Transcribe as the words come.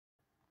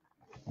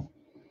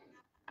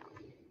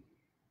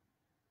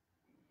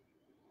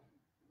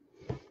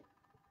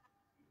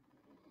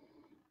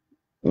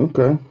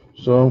Okay,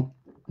 so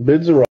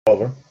bids are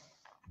over.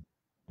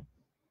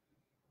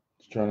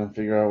 Just trying to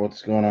figure out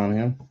what's going on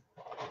here.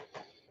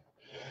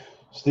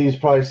 Steve's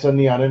probably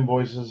sending out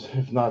invoices,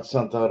 if not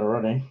sent out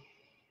already.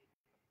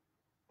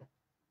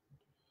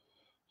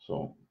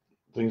 So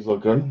things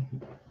look good.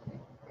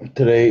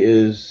 Today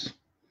is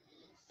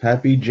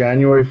happy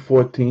January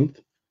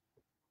 14th.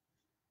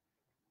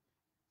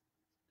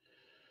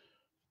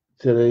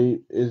 Today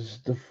is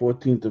the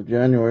 14th of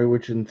January,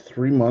 which in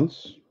 3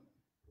 months,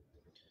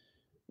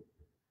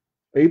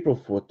 April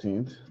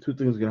 14th, two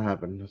things are going to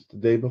happen. It's the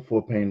day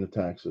before paying the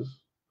taxes.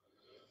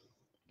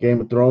 Game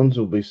of Thrones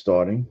will be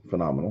starting.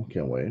 Phenomenal.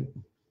 Can't wait.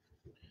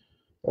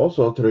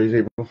 Also, today's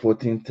April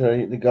 14th.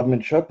 Today, the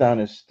government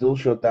shutdown is still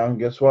shut down.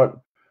 Guess what?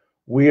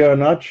 We are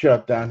not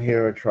shut down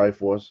here at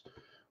Triforce.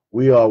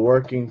 We are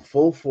working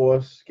full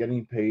force,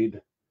 getting paid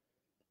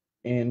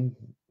in,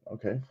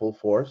 full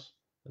force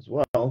as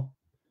well.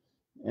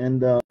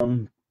 And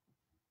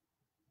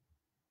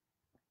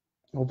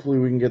hopefully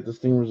we can get this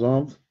thing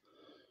resolved.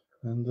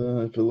 And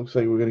if it looks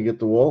like we're going to get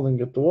the wall, then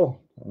get the wall.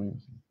 I mean,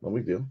 no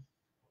big deal.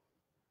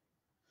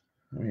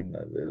 I mean,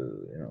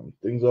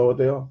 things are what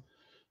they are.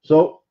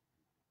 So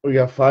we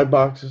got 5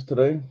 boxes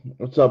today.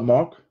 What's up,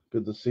 Mark?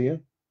 Good to see you.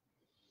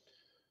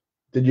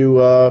 Did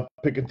you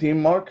pick a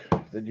team, Mark?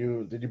 Did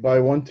you buy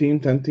one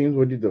team, 10 teams?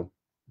 What'd you do?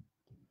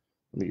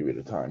 Let me give you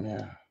the time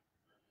here.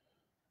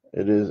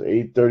 It is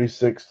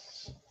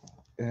 8:36,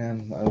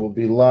 and I will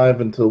be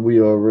live until we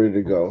are ready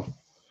to go.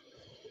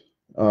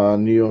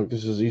 New York,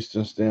 this is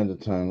Eastern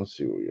Standard Time. Let's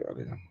see what we got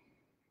here.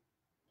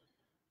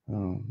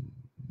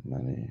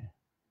 Many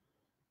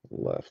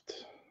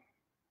left.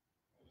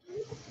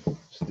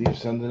 Steve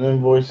sending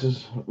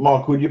invoices.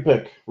 Mark, who'd you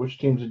pick? Which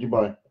teams did you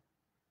buy?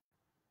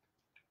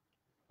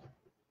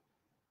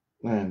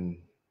 And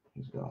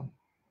he's gone.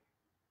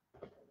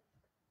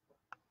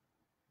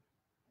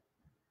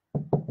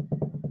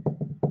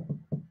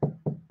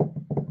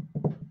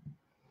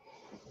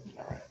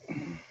 All right.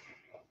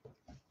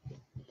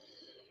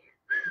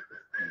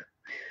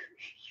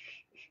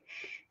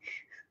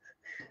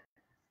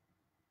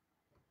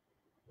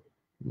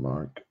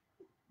 Mark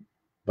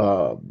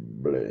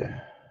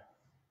Bobley.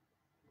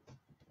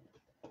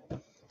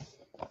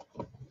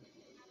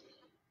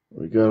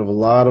 We got a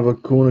lot of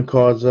Acuna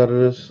cards out of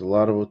this, a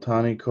lot of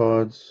Otani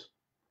cards.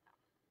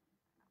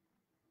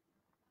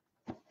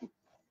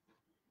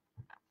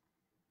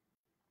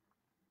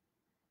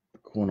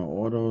 Acuna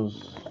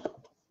autos.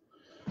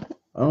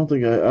 I don't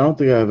think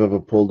I've ever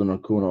pulled an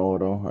Acuna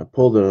auto. I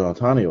pulled an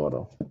Otani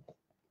auto.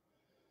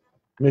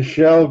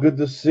 Michelle, good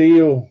to see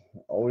you.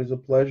 Always a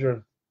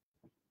pleasure.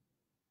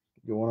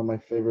 You're one of my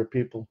favorite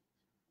people.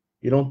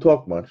 You don't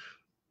talk much,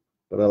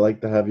 but I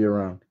like to have you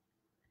around.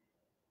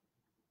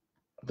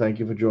 Thank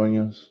you for joining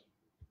us.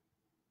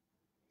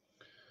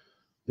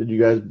 Did you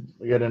guys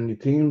get any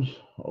teams,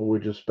 or we're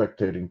just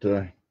spectating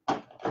today?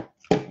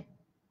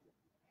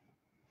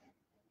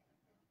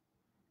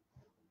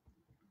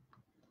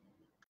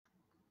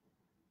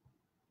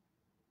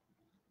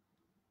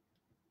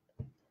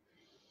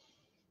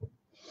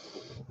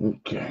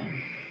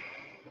 Okay.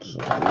 So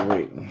we're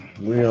waiting.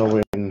 We are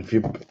waiting. If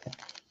you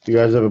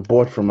guys ever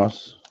bought from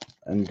us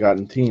and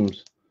gotten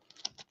teams,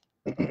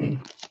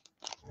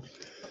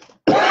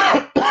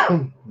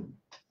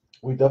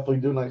 we definitely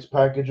do nice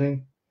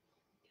packaging.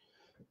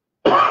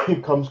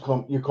 Your cards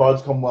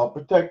come well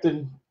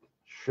protected,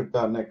 shipped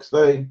out next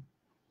day.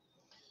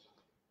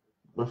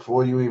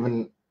 Before you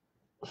even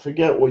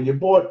forget what you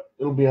bought,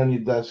 it'll be on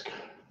your desk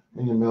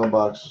in your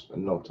mailbox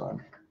in no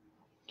time.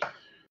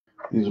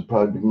 These will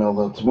probably be mailed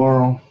out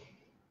tomorrow.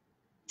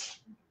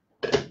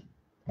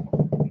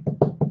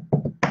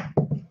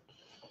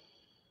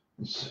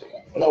 Let's see.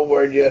 No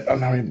word yet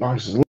on how many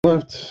boxes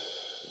left.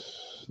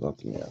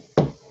 Nothing yet.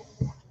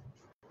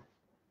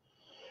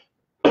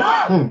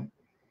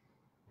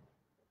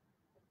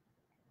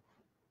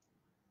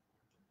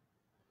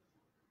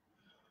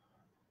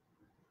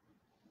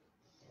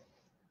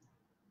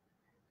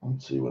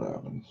 Let's see what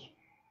happens.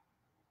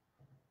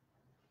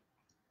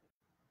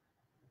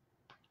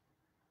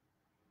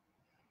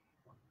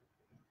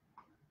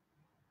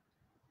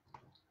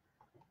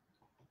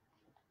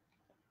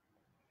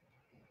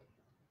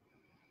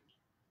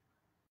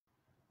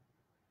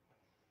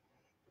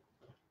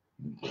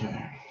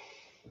 Okay.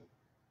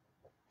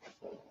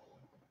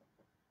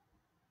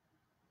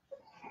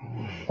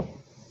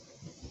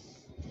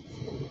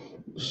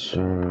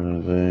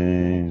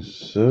 Survey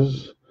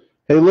says,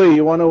 "Hey Lee,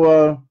 you want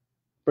to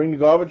bring the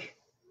garbage?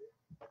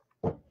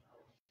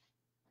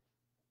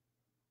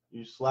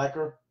 You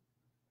slacker.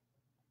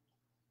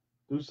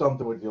 Do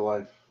something with your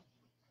life."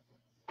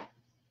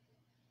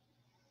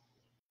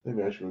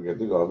 Maybe I should go get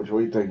the garbage. What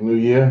do you think? New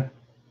year?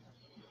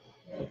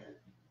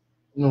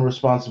 No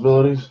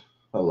responsibilities?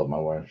 I love my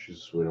wife. She's a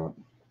sweetheart.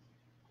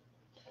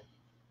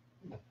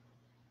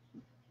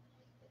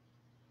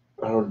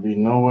 I would be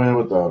nowhere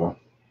without her.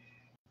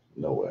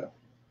 Nowhere.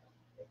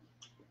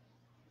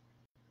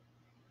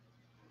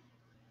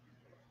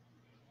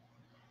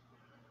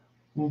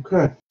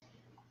 Okay.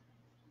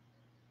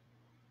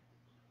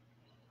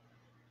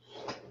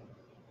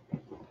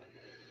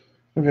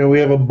 Okay, we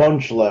have a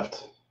bunch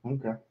left.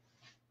 Okay.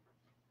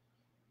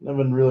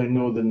 Never really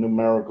knew the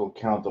numerical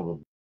count of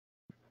them,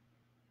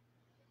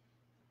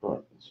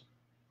 but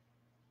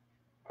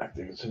I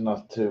think it's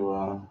enough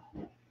to.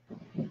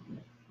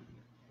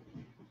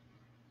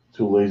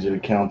 Too lazy to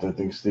count. I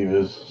think Steve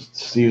is.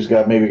 Steve's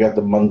maybe got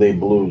the Monday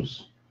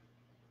blues.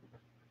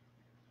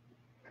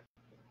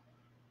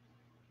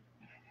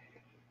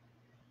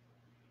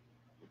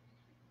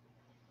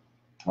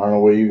 I don't know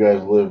where you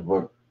guys live,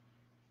 but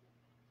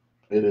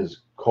it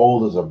is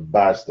cold as a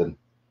bastard.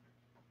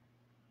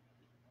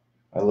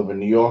 I live in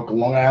New York,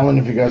 Long Island.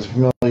 If you guys are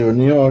familiar with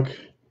New York,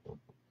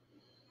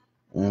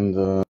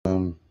 and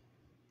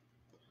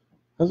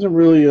hasn't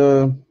really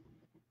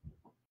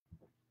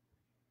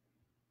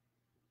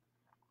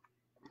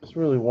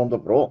warmed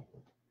up at all.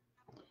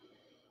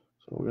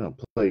 So we're gonna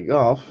play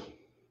golf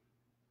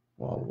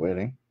while we're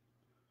waiting.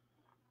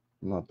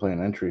 I'm not playing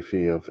an entry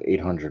fee of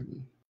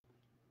 $800.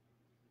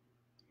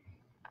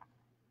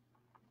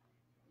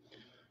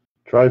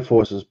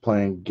 Triforce is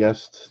playing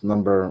guest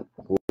number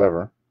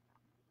whoever.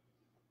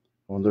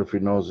 I wonder if he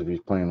knows if he's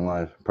playing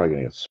live. Probably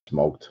gonna get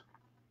smoked.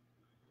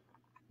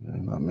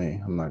 Not me.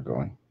 I'm not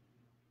going.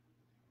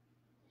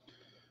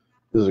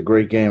 This is a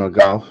great game of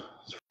golf.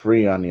 It's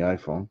free on the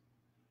iPhone.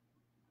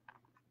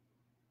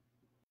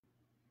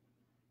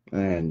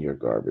 And you're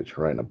garbage.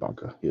 Right in a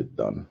bunker. You're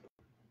done.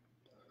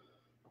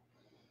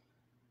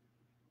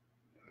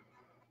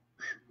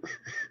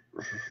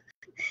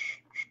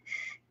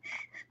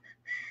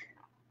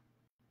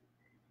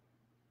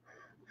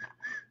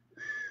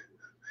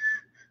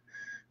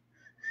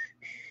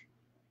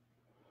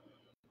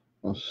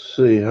 Let's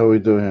see how we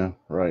do here.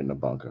 Right in the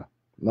bunker.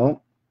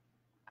 Nope.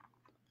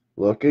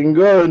 Looking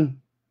good.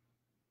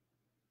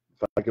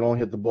 If I can only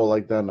hit the ball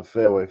like that in the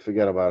fairway,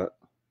 forget about it.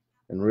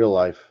 In real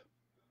life,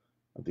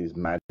 these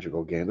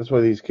magical games. That's why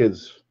these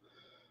kids,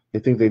 they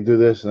think they do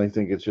this and they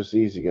think it's just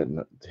easy hitting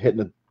a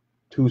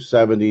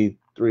 270,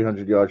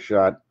 300-yard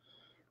shot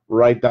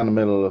right down the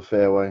middle of the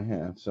fairway.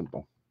 Yeah, it's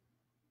simple.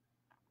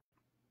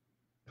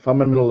 If I'm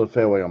in the middle of the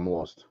fairway, I'm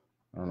lost.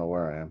 I don't know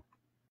where I am.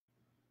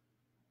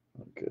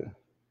 Okay.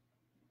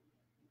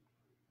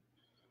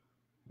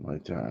 My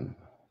turn.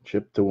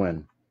 Chip to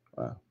win.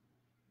 Wow.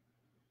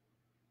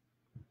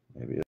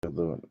 Maybe I'll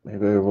do it.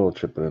 Maybe I will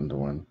chip it in to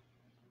win.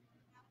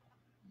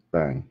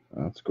 Bang.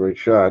 That's a great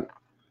shot.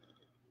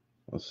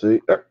 Let's see.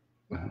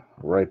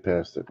 Right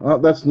past it. Well,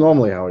 that's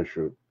normally how I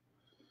shoot.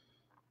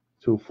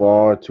 Too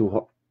far,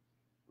 too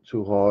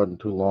hard, and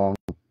too long.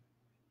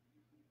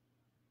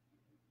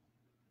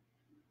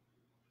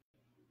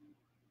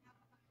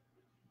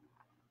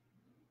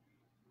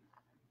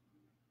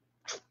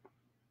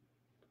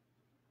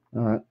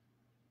 All right.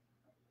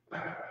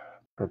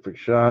 Perfect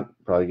shot.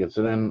 Probably gets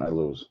it in. I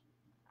lose.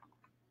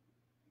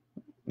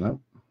 Nope.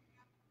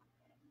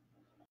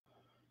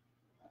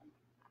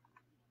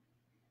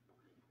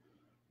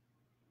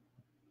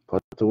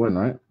 Putt to win,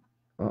 right?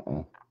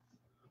 Uh-oh.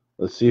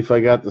 Let's see if I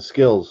got the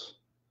skills.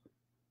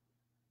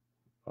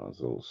 Oh, it's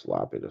a little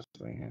sloppy, this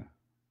thing here.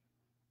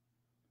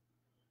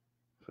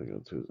 If I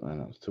go I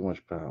know, it's too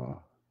much power.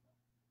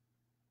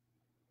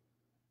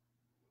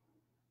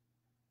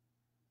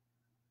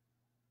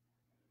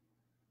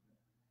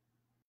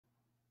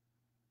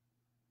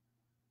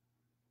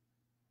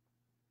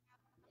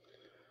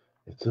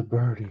 It's a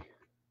birdie.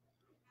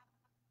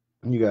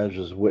 You guys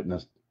just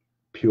witnessed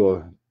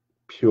pure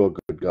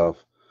good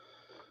golf.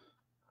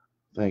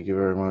 Thank you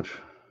very much.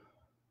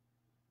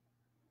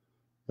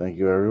 Thank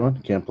you, everyone.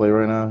 Can't play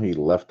right now. He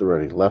left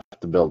already.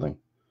 Left the building.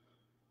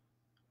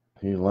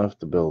 He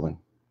left the building.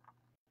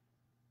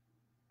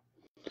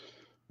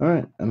 All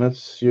right, and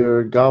that's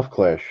your golf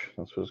clash.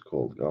 That's what it's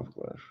called, golf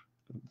clash.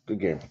 Good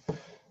game. All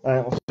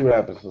right, let's see what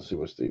happens. Let's see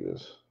what Steve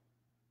is.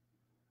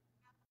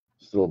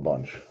 Still a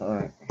bunch. All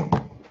right.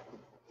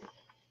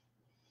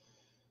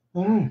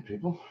 All right,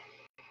 people.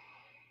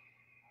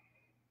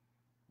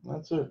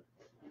 That's it.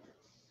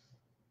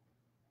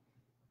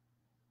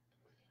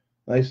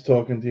 Nice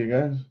talking to you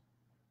guys.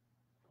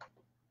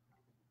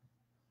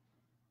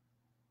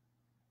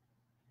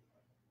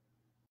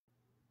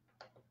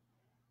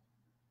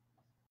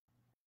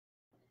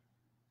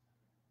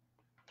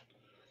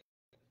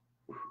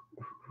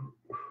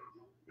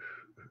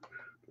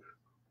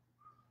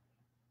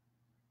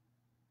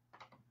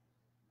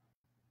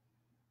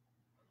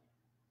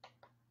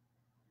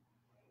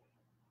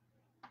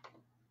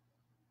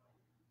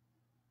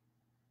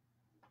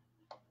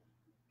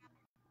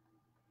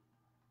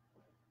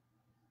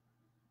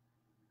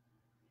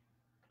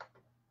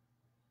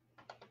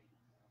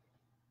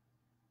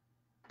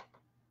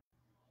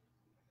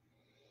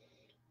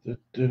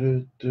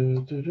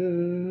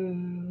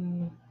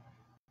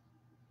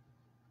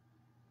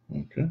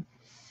 Okay.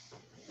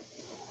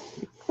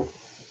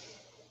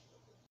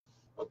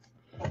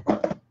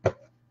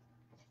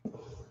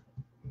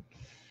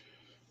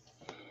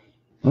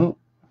 Oh,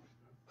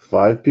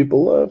 5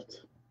 people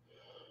left.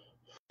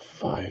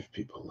 5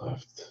 people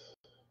left.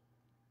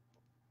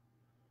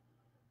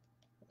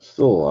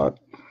 Still a lot.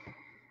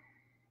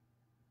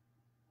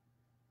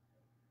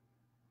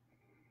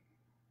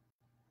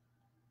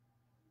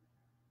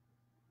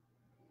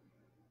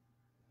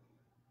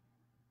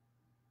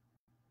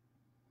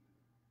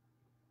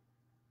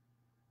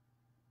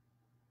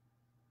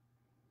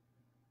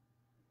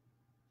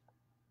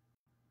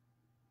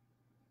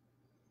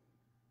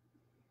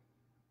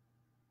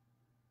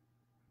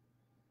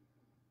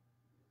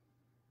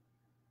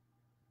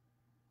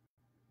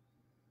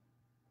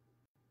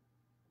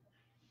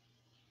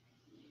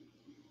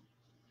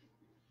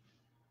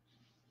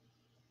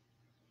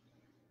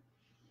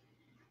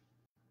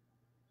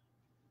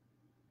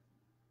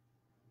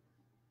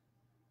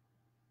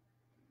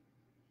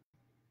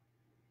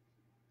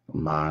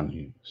 Come on,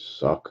 you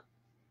suck.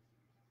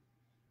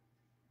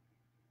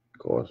 Of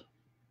course.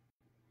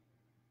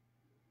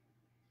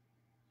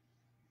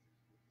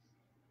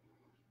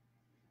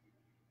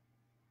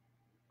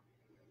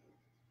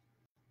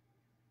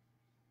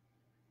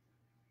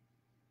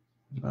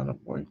 Not a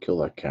point. Kill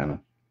that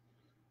cannon.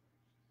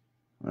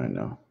 I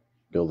know.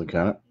 Kill the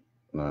cannon.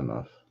 Not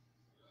enough.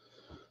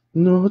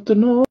 Not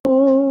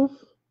enough.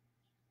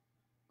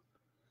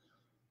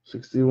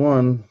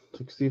 61,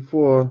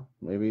 64,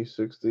 maybe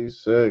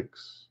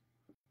 66.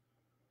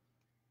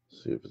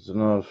 See if it's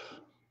enough.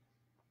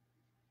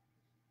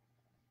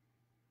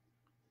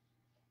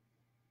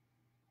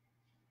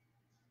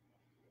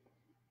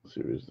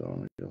 See what he's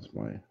doing against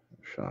my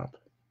shop.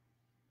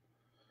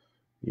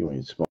 You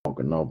ain't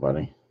smoking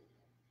nobody.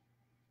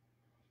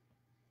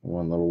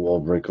 One little wall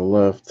breaker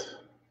left.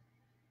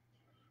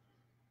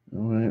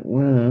 All right,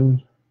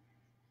 win.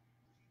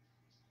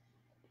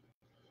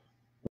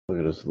 Look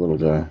at this little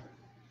guy.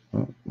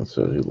 Oh, that's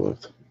it. He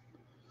left.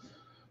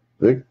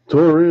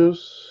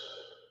 Victorious.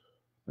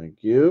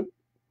 Thank you.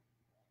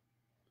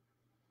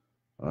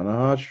 On a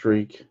hot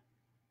streak.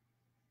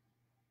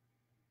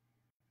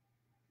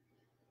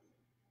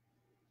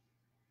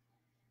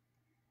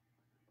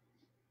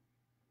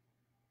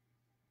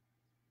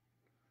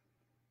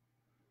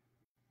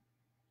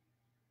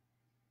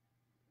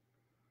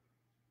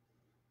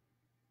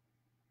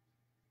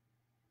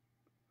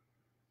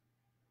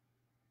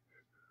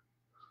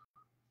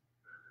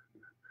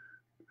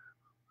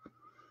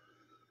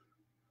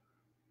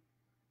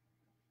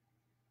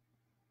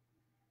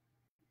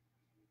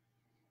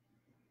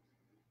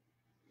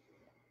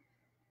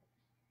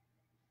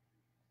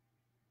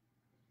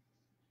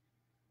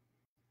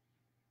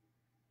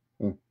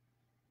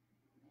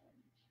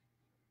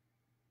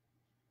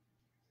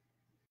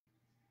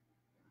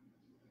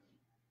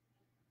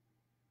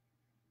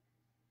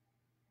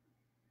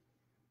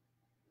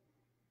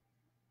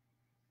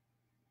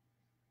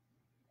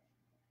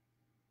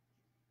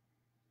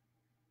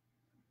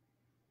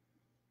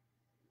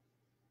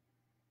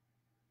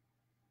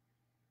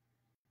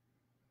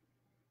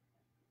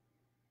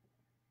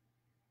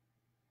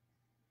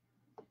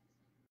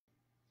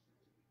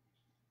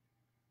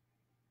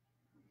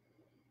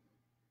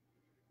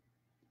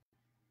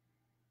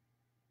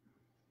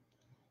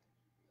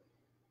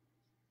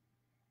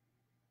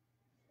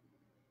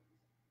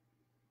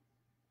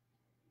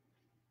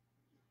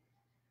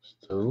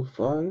 Still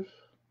 5.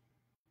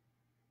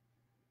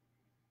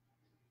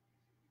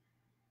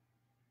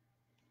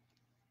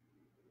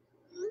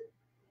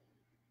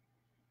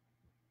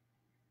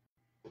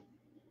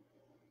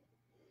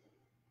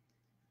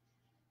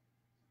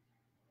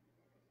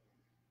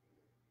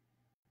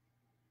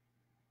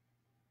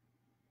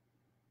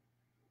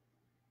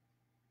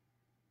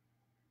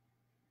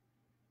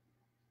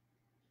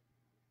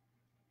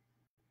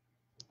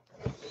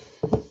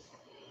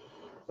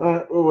 All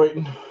right, we're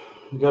waiting.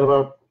 We got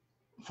about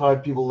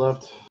 5 people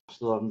left.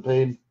 Still haven't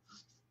paid.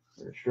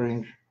 Very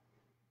strange.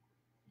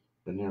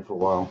 Been here for a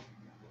while.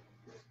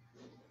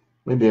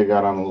 Maybe I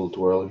got on a little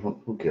too early.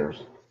 Who cares?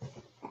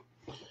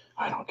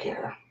 I don't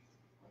care.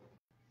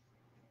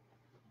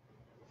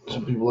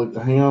 Some people like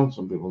to hang out,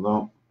 some people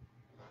don't.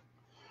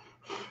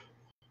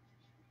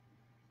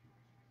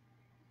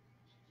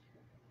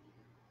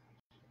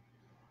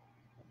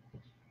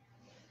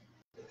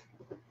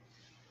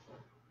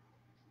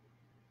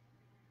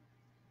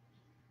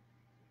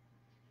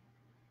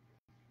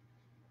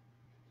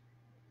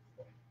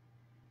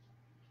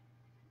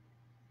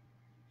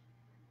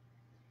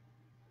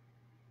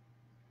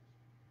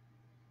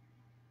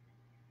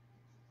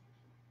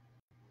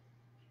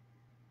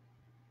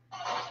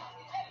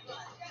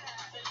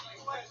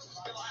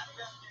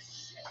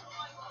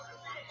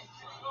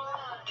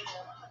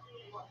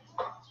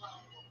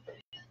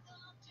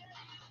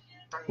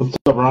 What's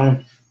up,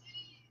 Ryan?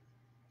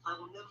 I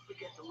will never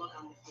forget the look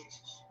on their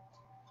faces.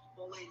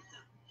 All 8 of them.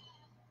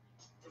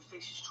 Their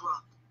faces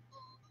dropped.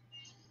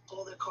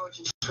 All their courage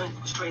and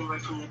strength was drained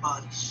right from their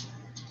bodies.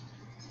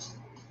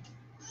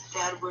 They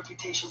had a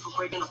reputation for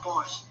breaking up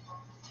bars.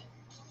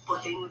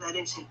 But they knew that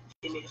instant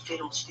they made a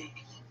fatal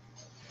mistake.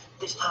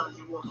 This time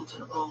they walked into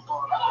the wrong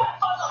bar.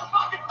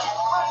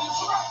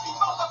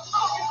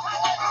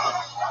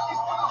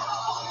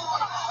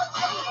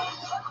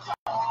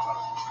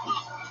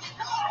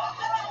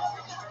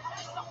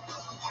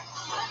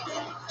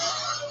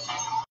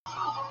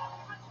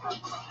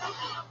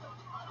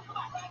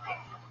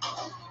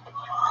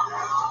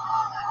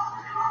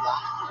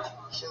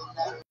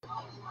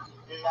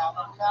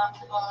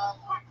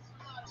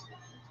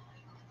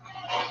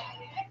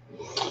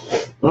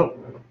 Oh.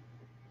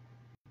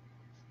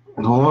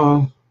 Hold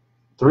on.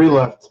 3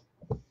 left.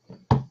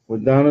 We're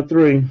down to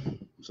 3.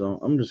 So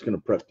I'm just going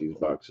to prep these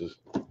boxes.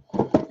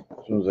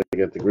 As soon as I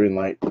get the green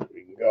light,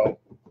 we can go.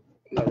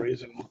 No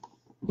reason.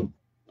 I'm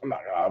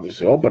not going to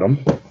obviously open them,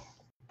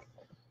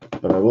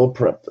 but I will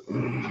prep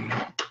them.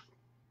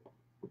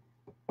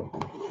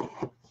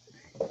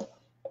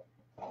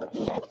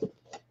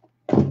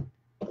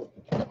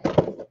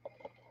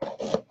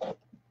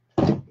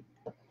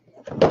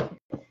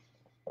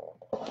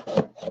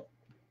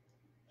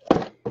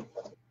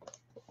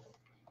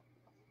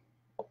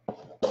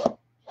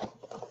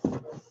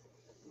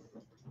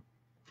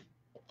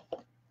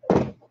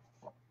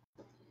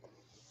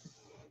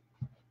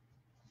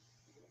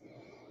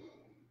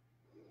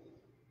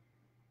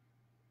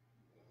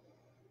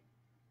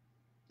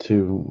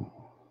 2,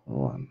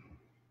 1.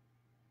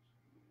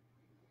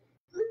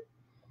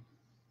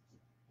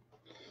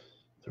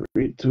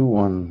 3, 2,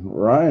 1.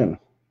 Ryan.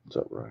 What's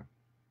up, Ryan?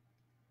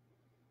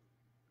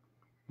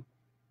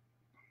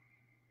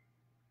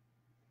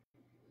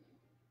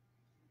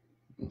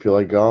 If you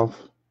like golf,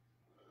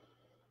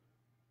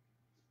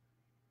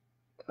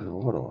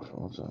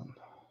 what's that?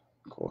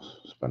 Of course,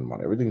 spend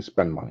money. Everything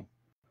spend money.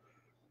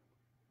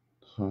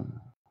 So,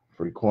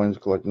 free coins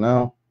collect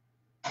now.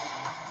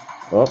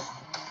 Oh.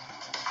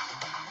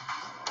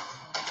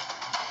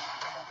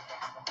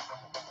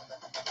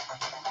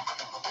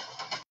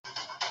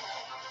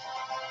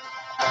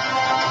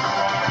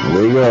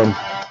 There you go.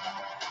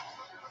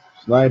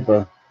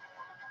 Sniper.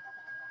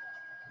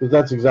 Because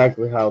that's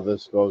exactly how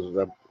this goes.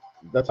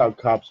 That's how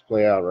cops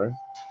play out, right?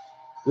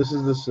 This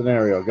is the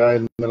scenario. Guy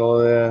in the middle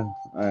of there.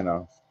 I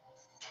know.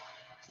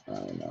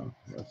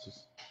 That's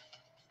just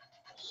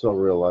so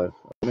real life.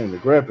 I mean, the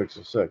graphics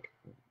are sick.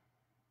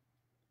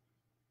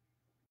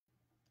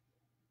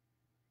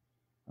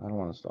 I don't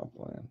want to stop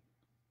playing.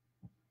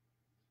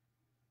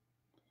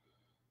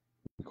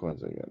 The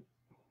coins I get.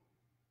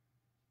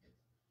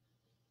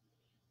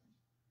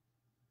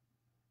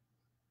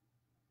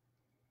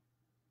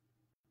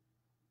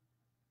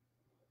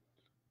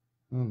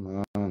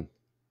 Come on.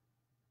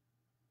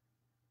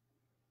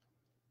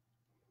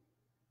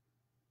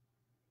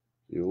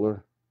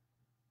 Bueller.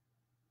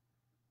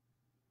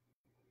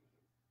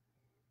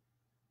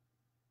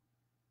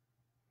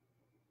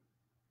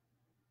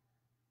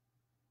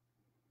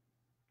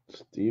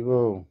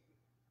 Steve-O.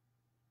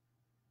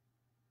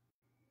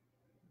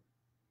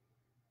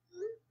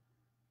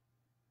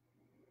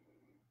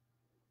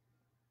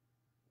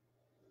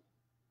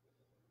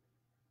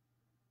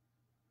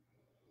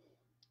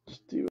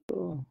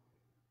 Steve-O.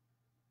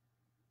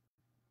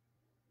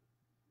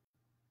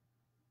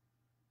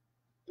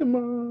 Come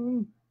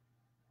on.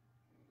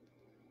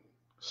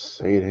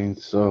 Say it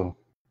ain't so.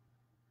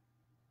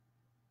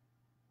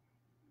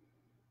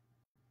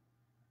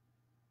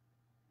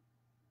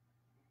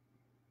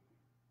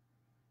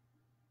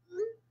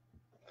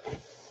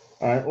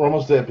 All right, we're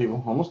almost there,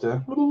 people. Almost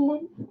there.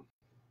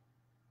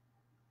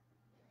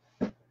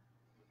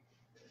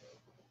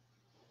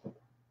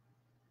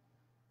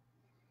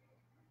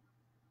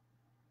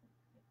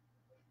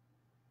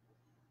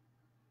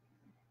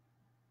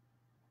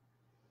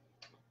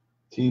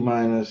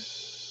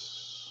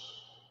 T-minus,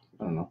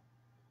 I don't know,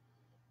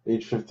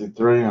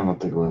 8:53. I don't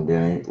think we're going to be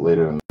any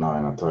later than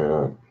 9, I'll tell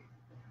you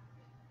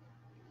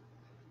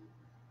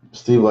that.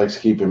 Steve likes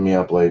keeping me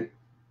up late.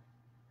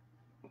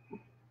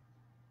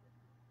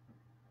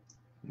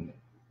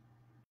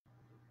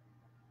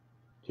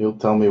 He'll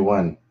tell me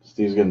when.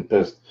 Steve's getting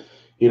pissed.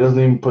 He doesn't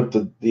even put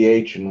the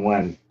H in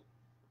when.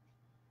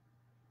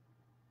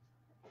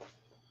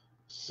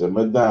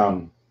 Simmer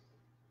down.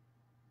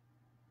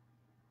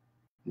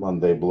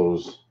 Monday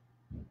blues.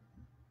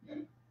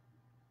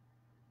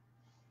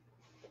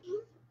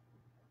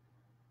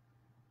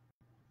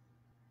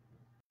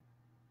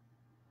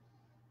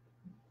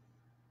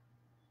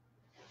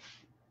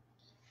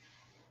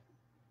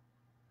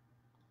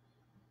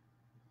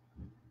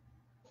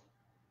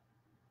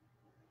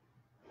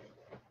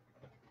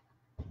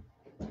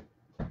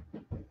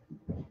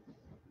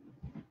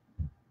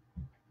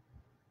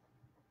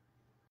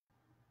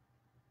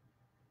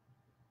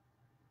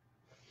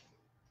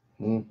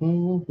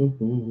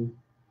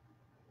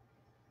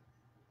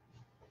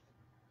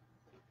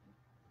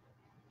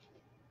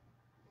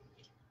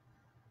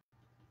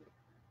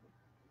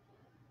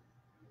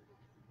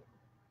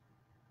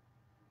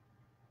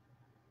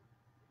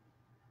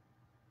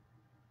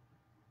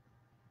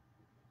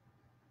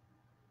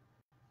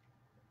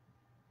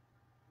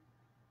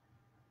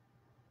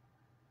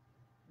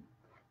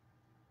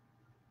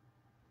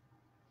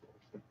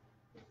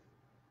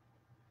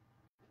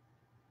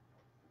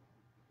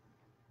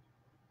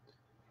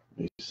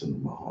 Mason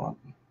in my heart.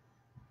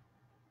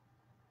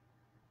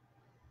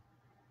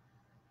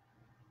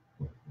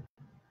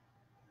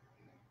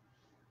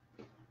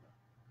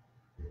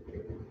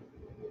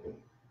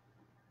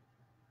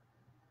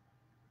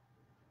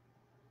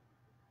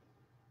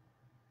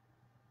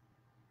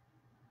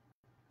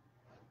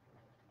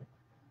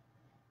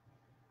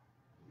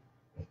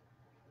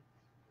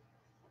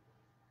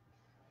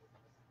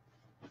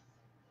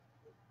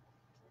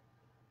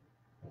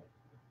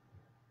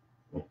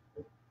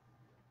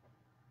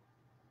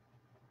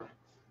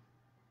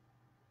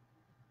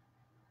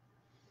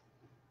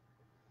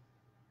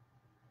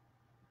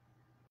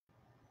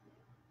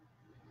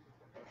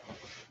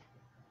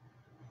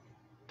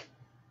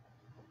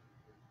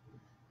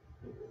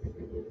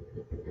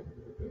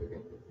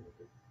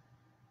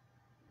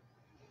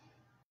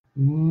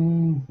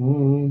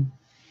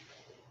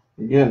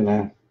 You're getting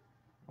there.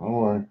 Don't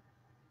worry.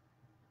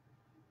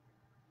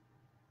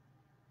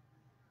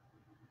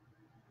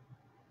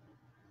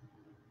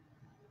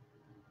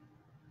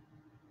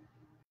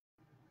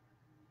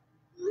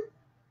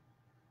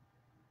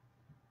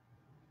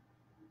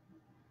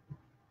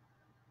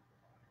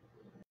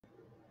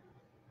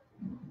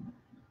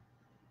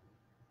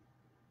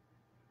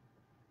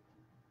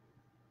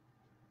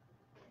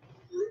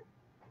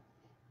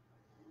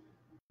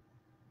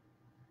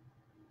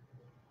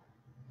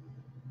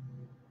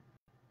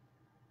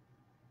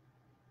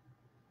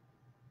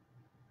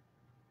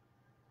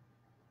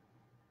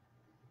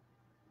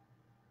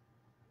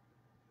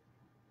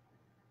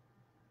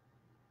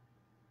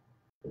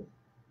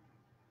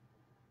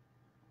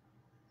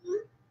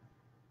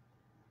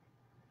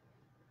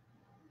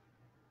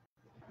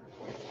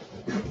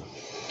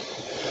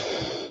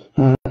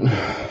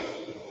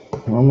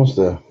 almost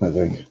there, I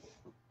think.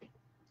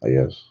 I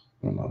guess.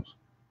 Who knows?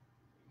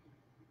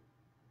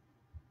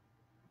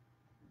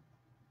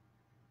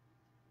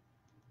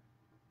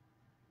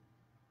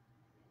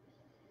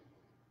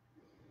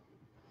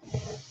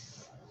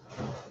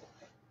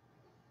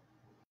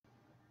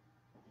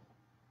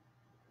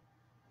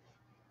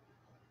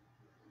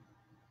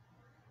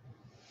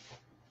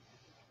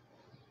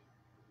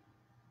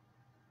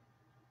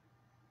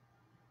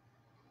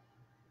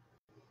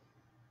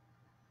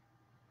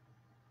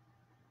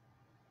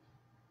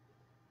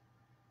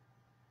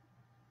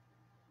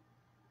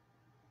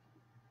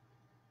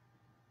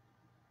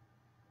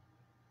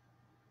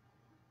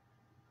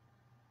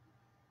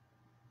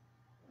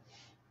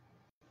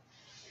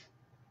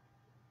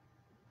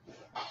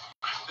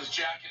 His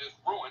jacket is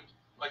ruined,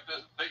 like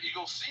the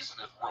Eagles'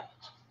 season is ruined.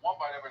 One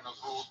by everyone knows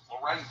rules.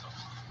 Lorenzo,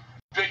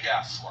 big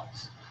ass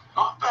slice,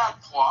 not bad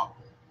flop.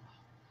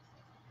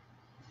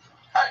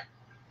 Hey,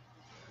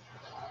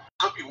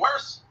 could be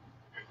worse.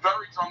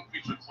 Very drunk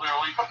pizza,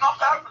 clearly, but not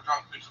bad for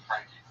drunk pizza,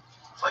 Frankie.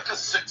 It's like a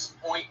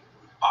 6.5.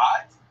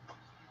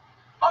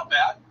 Not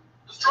bad.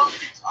 It's drunk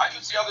pizza. I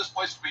can see how this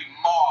place would be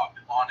mobbed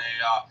on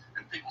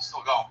and people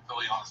still go.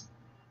 Really honest.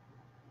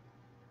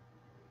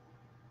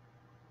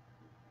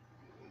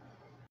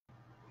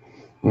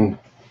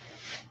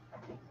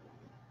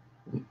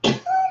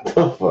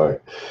 The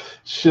fuck?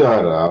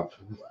 Shut up.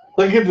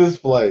 Look at this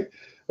play.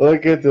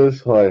 Look at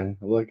this play.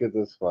 Look at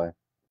this play.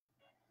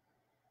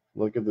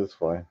 Look at this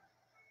play.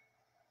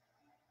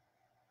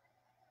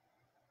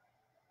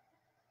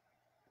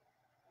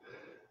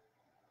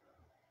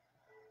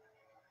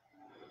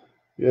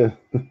 Yeah.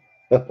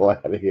 Hell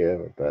out of here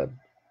with that.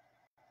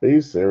 Are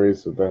you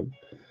serious with that?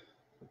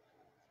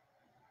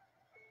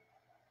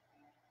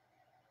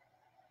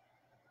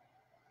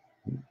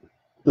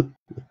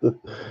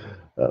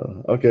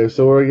 Okay,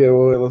 so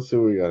let's see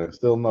what we got here.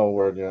 Still no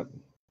word yet.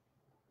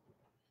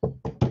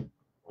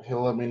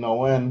 He'll let me know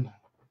when.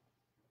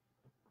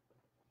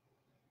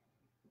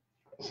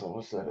 So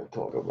what's that to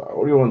talk about?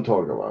 What do you want to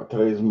talk about?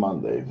 Today's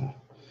Monday,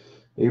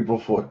 April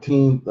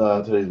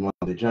 14th. Today's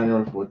Monday,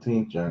 January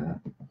 14th, January.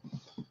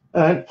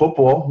 All right,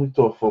 football. We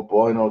talk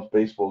football. I know it's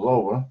baseball's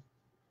over.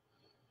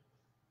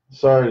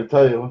 Sorry to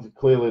tell you,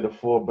 clearly the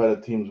 4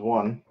 better teams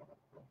won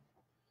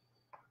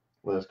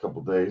last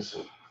couple days.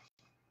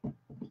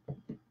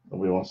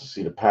 Nobody wants to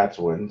see the Pats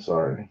win.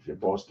 Sorry if you're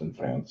Boston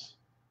fans.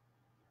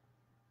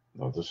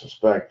 No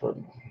disrespect, but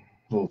a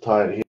little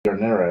tired of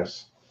hearing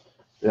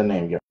their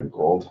name getting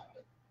called.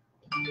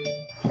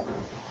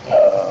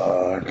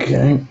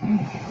 Okay.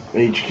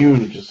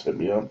 HQ just hit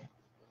me up.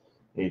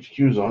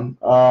 HQ's on.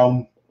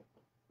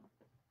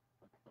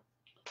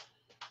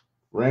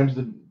 Rams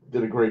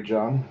did a great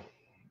job.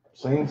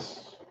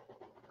 Saints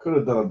could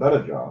have done a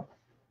better job,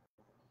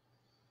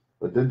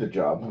 but did the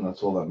job, and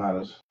that's all that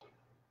matters.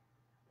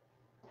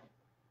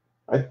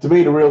 To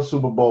me, the real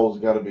Super Bowl has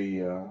got to be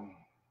the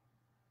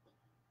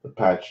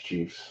Pats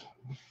Chiefs.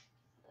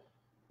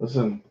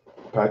 Listen,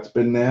 Pat's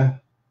been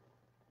there.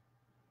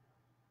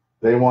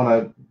 They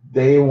want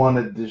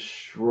to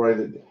destroy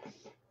the.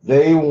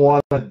 They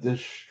want to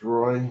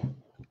destroy.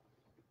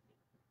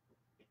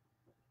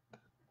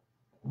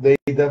 They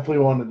definitely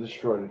want to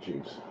destroy the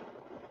Chiefs.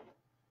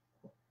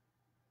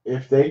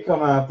 If they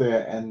come out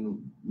there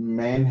and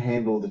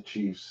manhandle the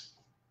Chiefs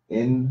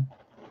in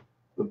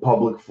the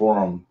public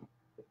forum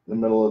in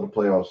the middle of the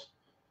playoffs,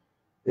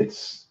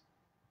 it's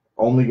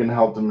only going to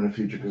help them in the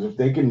future. Because if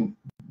they can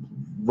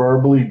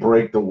verbally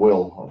break the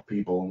will of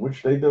people,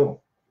 which they do,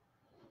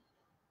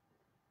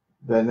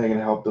 then they can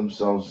help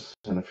themselves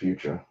in the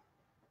future.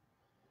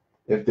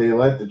 If they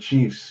let the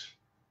Chiefs,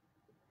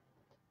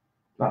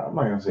 I'm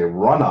not going to say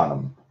run on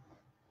them,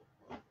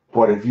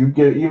 but if you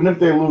even if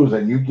they lose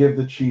and you give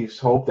the Chiefs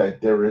hope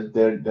that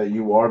that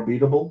you are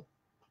beatable,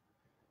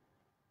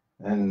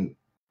 and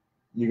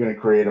you're going to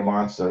create a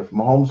monster. If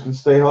Mahomes can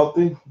stay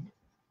healthy,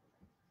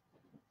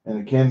 and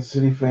the Kansas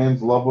City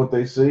fans love what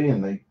they see,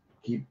 and they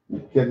keep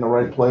getting the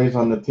right plays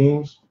on the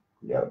teams,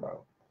 forget about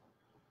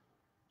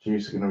it.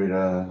 Chiefs are going to be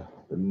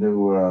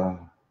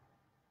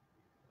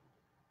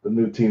the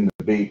new team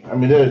to beat. I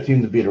mean, they're the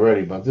team to beat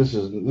already, but this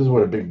is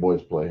where the big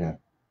boys play here.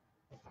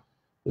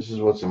 This is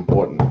what's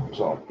important.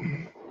 So,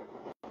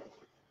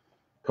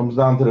 comes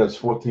down to those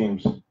 4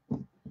 teams.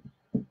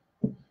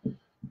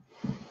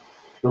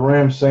 The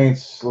Rams,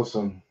 Saints,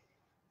 listen,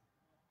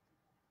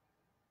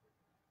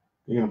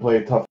 you're going to play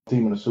a tough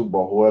team in the Super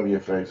Bowl, whoever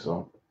you face,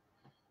 so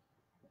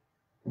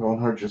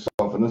don't hurt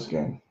yourself in this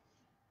game.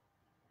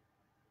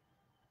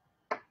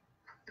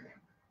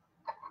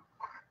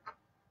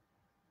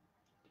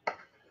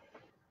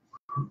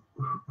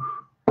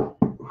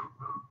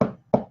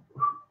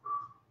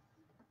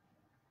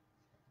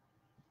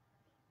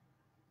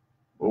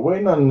 We're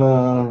waiting on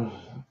a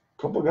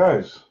couple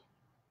guys.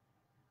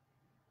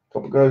 A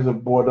couple guys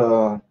have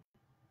bought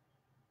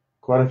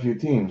quite a few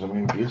teams. I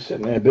mean, you're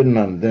sitting there bidding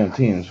on the damn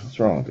teams. What's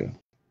wrong with you?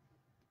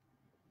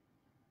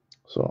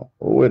 So,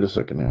 we'll wait a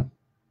second here.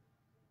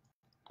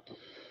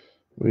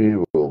 We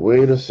will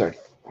wait a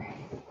second.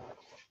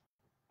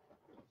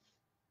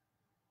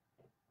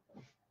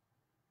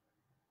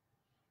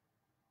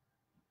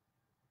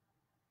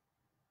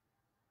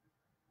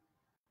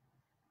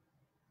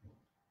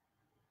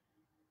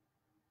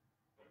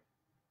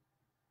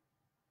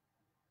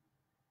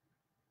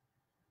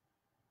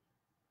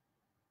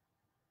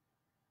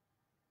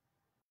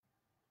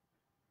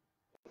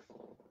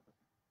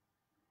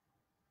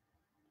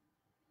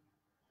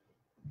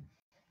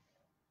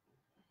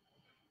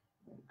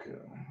 Okay.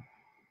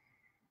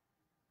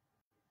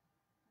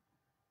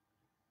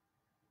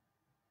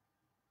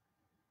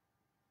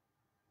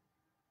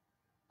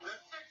 The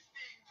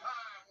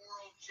 16-time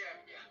world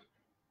champion.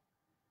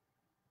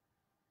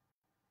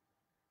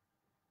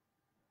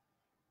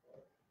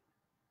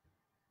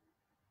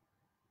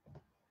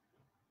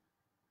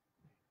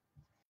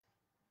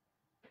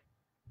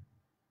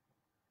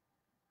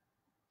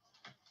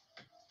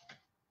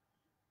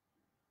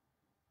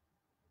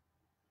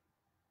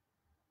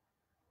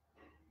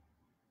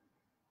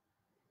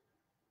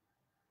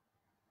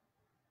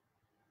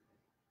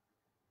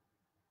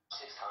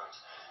 Six times.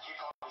 He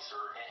called me, sir,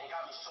 and he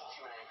got me so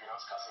human angry, and I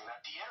was cussing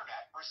that. The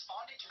internet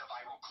responding to the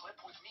viral clip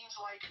with memes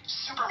like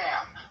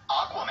Superman,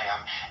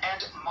 Aquaman, and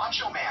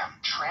Macho Man,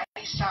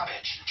 Tranny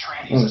Savage.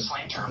 Tranny is a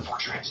slang term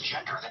for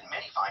transgender that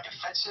many find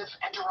offensive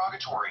and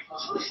derogatory.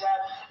 What's really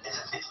sad is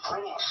it's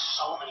bringing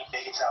so many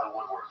bigots out of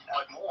the woodwork.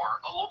 But more,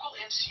 a local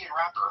MC and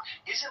rapper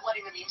isn't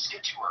letting the memes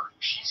get to her.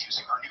 She's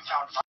using her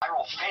newfound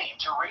viral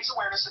fame to raise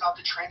awareness about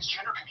the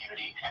transgender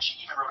community, and she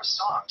even wrote a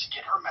song to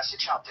get her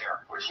message out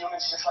there. We're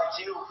humans just like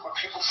you. We're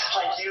people just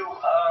like you.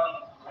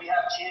 We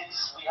have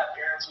kids. We have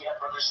parents. We have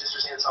brothers,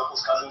 sisters, aunts,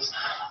 uncles, cousins.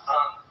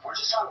 We're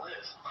just trying to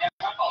live.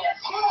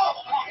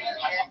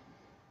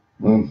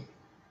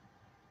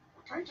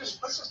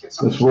 Let's just get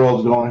some. This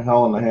world's going to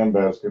hell in a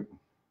handbasket.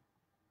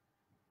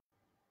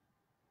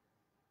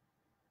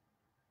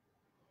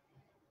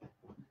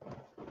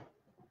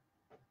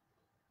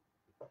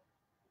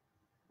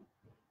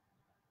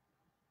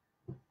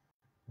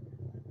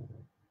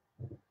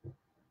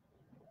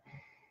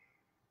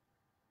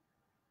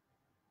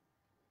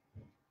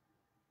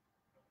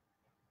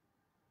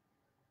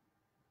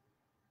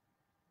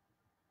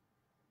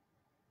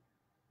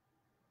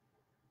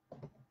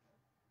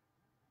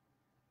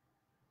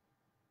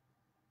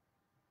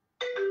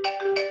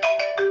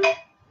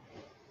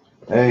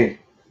 Hey.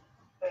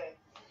 Right.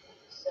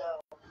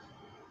 So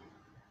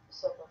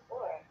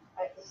before,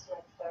 this is my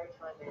third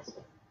time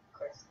asking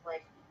Chris,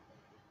 like,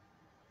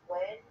 when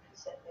he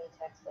sent me a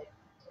text, like,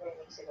 3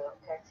 weeks ago,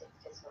 texting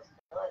kids was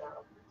going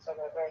on, so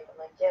I right, I'm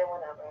like, yeah,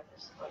 whatever, I'm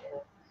just not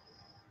gonna.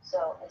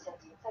 So I sent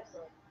him a text,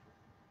 like,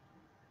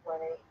 when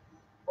are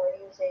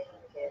you taking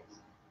the kids?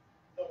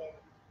 He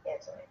didn't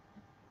answer me.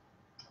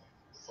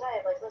 So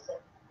I'm like, listen,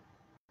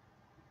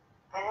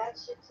 I had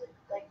shit to,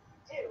 like,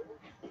 do,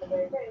 the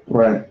very day.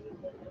 Right.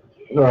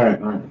 Right. I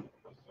don't know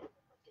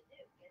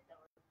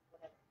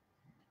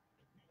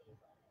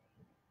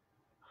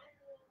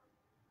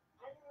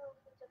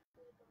if it's up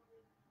to the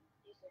building.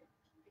 He's like,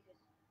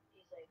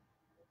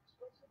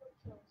 what's the word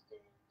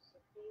Charleston? So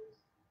he's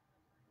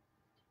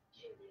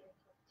cheerleading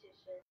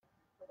competition.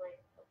 I'm like,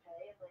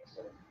 okay. I'm like,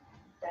 so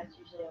that's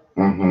usually on the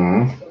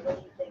weekend. So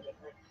what are you thinking?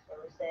 Like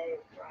Thursday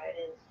or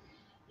Fridays?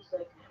 He's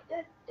like,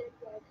 then I could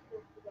go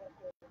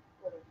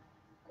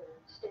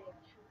stay 2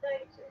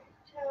 nights at a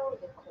hotel,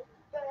 then come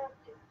back.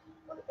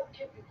 And I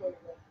can't be doing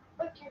that.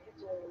 I can't be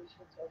doing these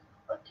hotels.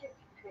 I can't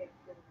be paying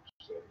for this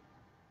shit.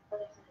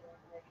 But I said,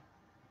 I'm like,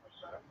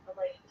 I'm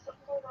like, is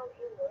something going on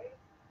with you, Lori?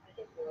 I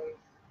think Lori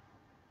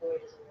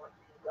doesn't want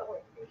him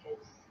going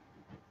because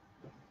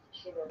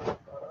she knows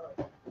what's going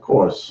on. Of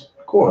course. So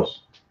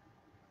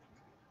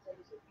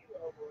he's like, you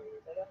know who Lori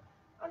is.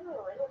 I know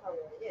how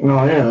Lori is.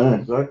 No, yeah,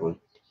 exactly.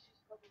 She's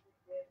probably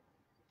good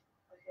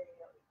at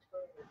hanging out with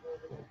Tony more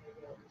than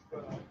hanging out with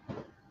Lori.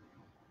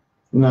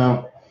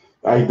 No,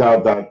 I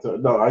doubt that.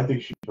 No, I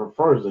think she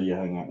prefers that you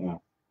hang out. Yeah.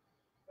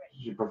 Right.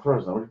 She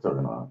prefers that. What are you talking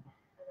about?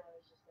 And I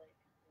was just like,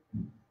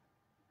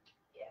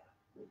 yeah.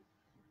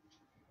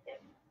 Yep.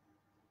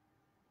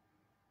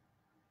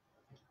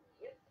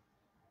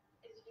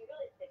 Because if you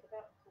really think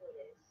about who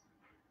it is,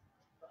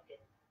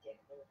 fucking dick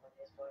move on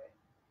his part.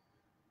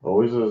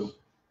 Always is.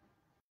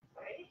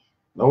 Right?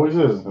 Always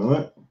is, isn't it?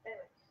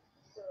 Anyway,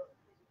 so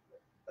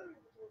I'm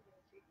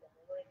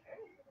like,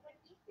 alright, like,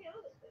 just be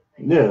honest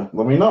with me. Yeah,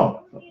 let me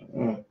know.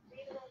 Yeah.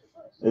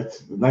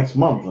 It's next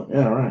month.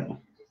 Yeah, right. Just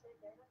like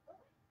they're not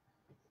going.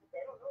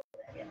 They don't know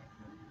that yet.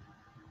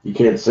 You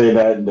can't say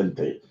that and then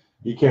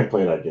you can't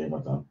play that game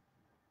with them.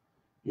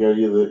 Either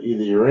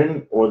you're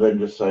in or then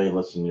just say,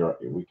 listen,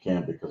 we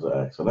can't because of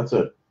X. So that's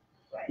it.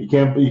 Right. You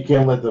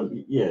can't let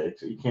them. Yeah,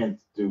 you can't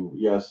do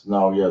yes,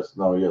 no, yes,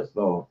 no, yes,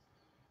 no.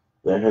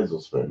 Their heads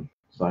will spin.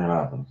 It's not gonna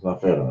happen. It's not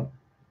fair to them.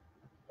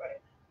 Right.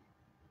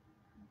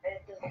 And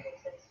it doesn't make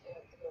sense to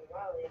go to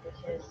Raleigh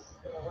because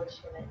we're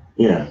just gonna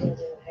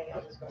hang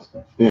out with this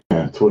girl.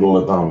 Yeah, twiddle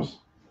the thumbs.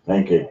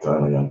 Pancake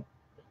time again.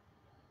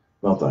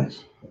 No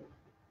thanks.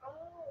 Oh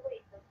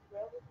wait, the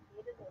thrill in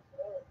North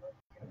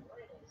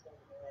Carolina is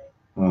going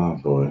away. Oh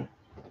boy.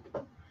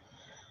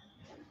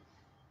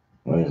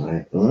 What is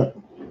it? Isn't it like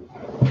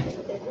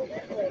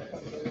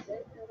amazing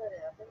how that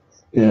happens?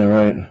 Yeah,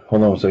 right.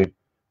 Hold on a second.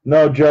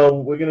 No,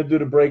 Joe, we're gonna do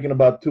the break in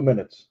about 2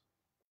 minutes.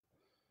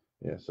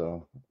 Yeah,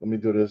 so let me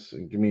do this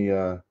and give me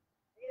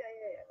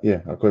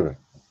Yeah, I'll call you back.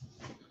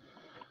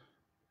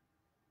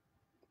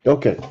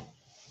 Okay.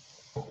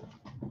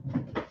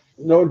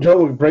 No,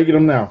 Joe, we're breaking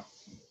them now.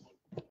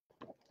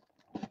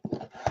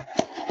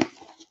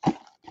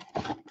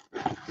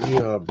 We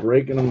are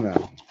breaking them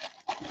now.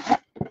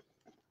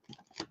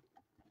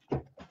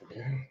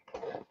 Okay.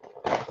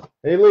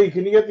 Hey Lee,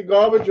 can you get the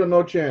garbage or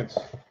no chance?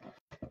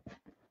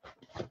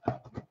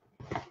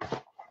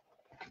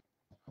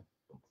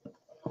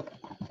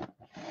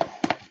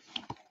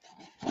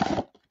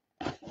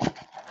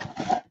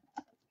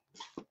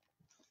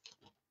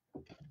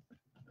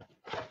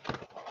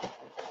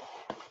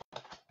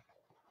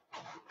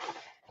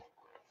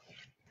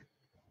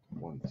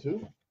 One,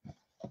 two.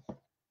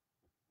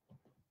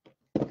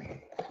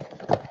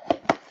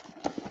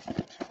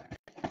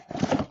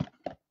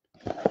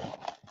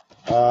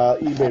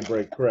 eBay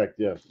break, correct,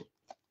 yes.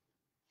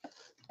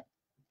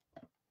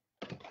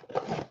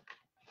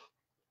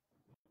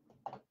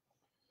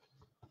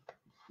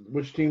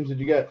 Which teams did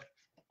you get,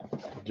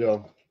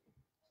 Joe?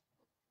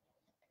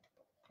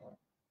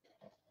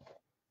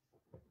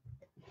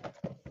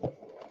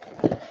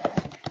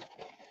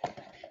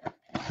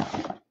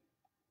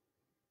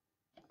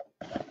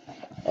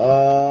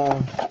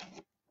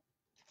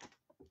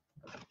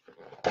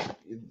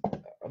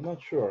 I'm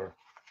not sure.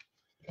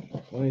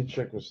 Let me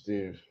check with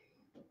Steve.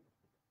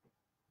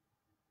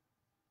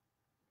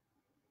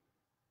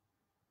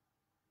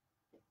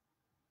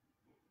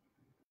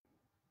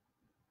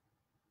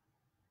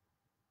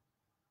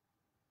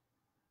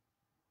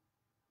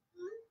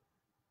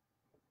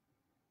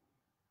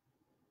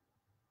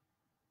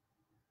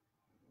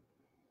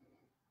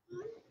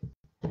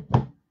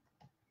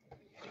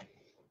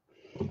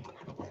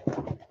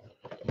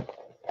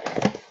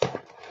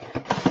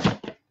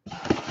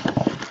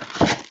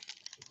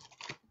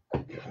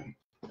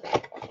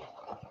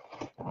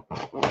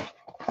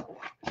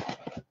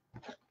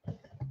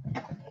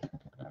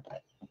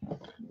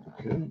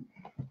 Okay.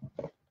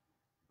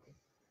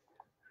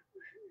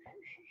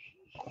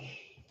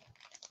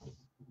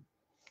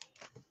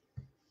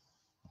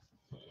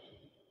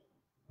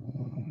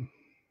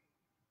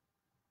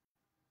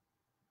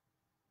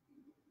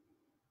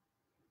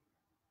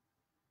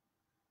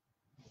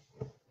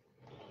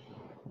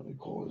 What do you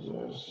call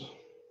this?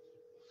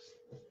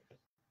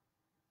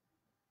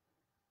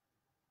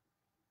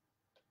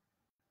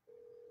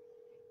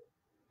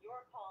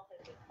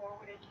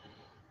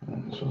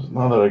 So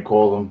now that I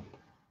called him,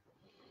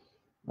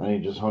 and he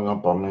just hung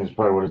up on me. He's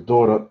probably with his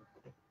daughter.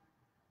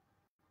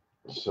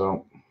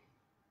 So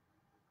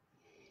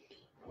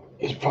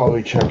he's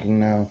probably checking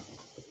now.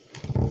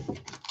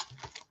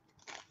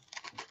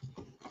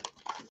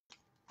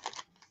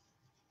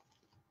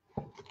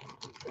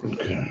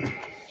 Okay.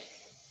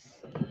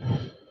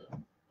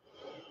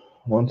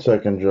 1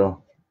 second,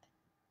 Joe.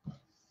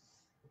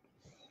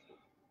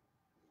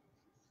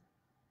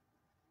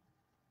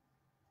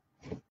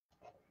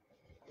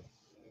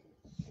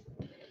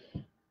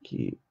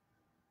 Keep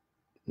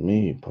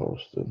me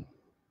posted.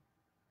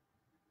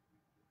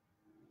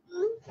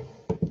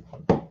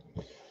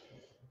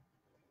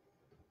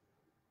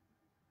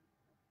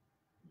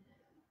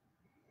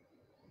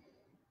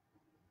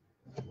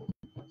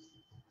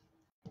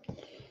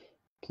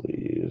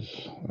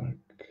 Please.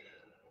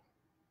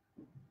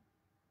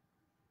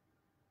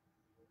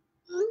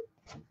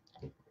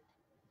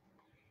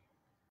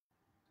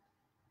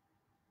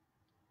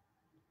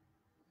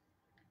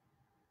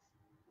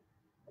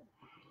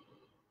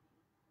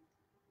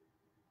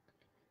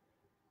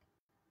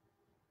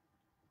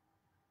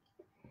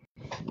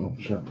 Oh,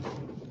 sure.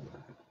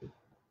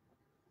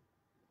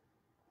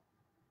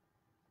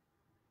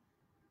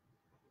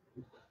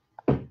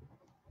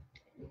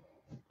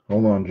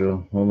 Hold on,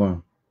 Joe. Hold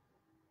on.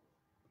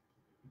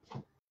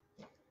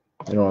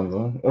 You don't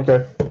want to? Okay.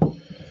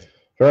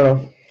 Fair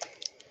enough.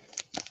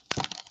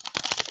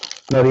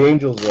 No, the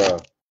Angels,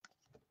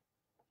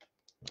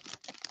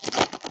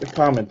 the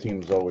common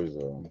teams always,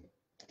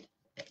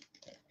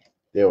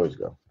 they always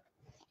go.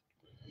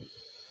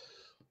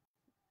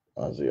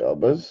 Ozzie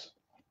Albies.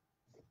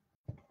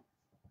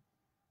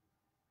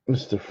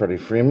 Mr. Freddie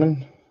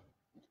Freeman.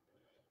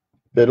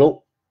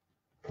 Biddle.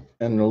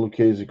 And the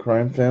Lucchese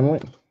crime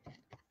family.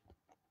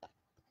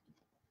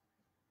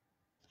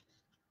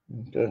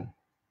 Okay.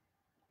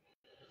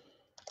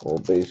 All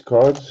base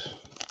cards.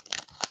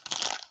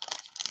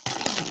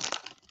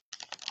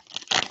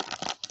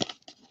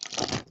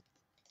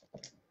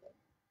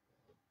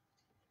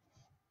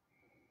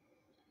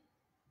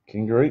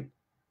 King Great.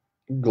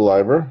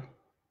 Gliber.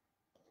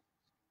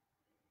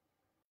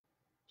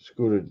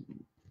 Scooter.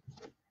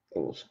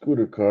 Little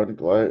scooter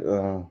card.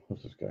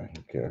 What's this guy?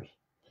 Who cares?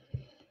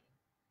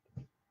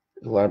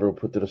 Gliber will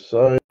put to the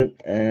side.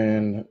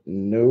 And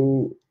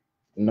no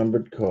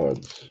numbered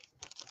cards.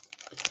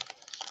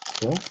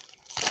 So,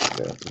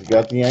 yeah, we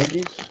got the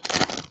Yankees.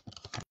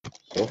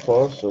 So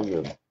far, so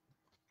good.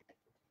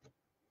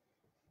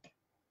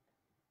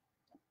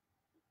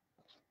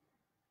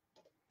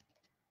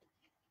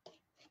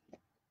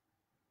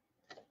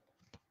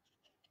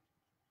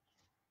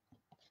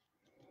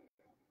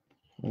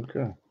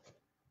 Okay.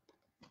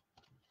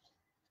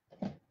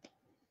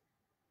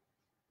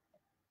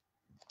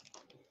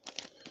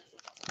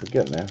 We're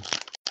getting there.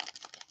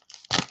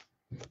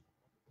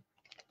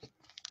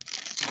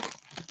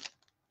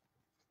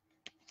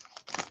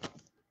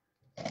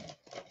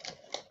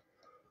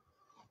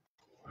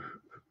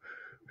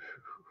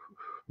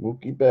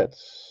 Mookie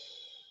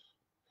Betts,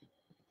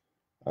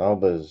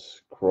 Albies,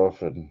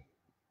 Crawford,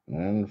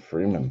 and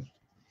Freeman.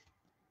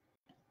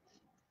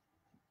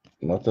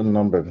 Nothing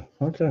numbered.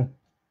 Okay.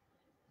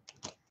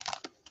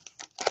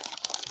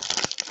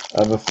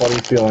 I have a funny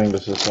feeling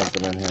this is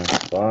something in here.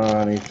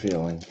 Funny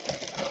feeling.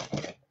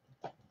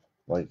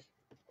 Like,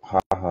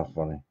 haha,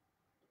 funny.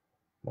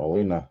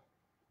 Molina.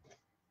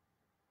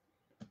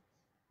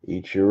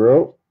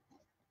 Ichiro.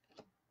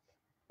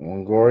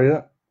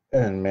 Longoria.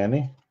 And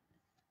Manny.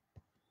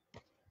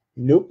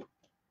 Nope.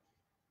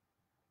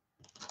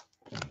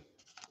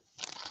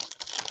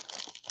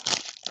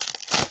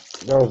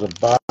 That was a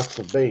box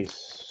of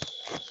base.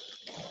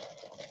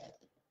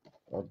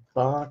 A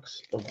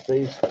box of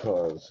base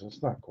cards.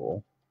 That's not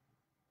cool.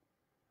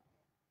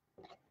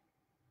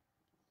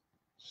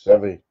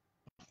 Sevy.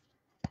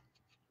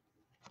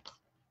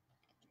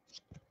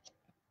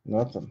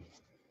 Nothing.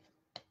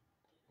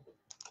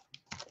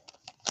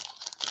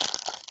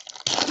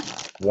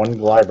 One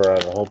Gliber out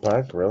of the whole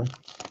pack, really?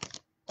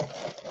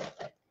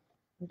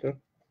 Okay.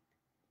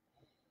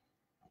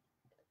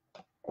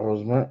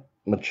 Osmer,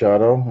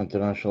 Machado,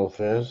 International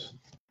Affairs.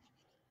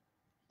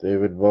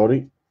 David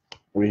Bodie.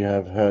 We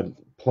have had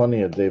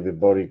plenty of David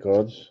Bodie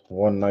cards.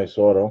 One nice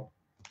auto.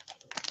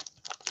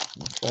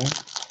 Okay.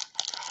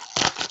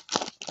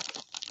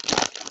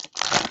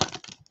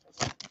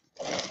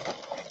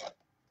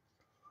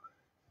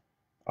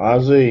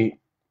 Ozzie,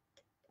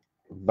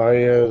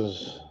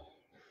 Baez,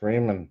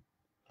 Freeman,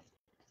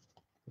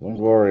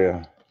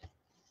 Longoria.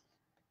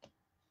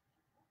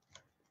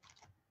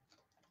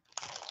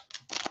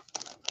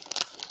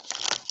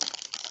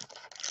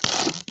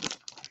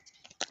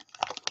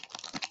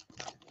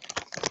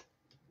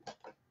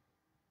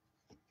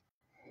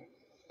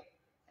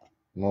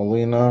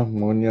 Molina,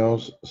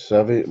 Munoz,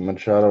 Sevy,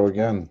 Machado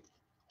again.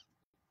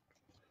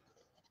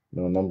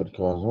 No numbered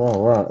cards.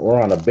 Well,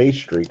 we're on a base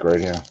streak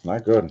right here.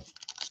 Not good.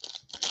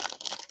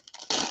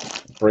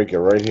 Break it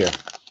right here.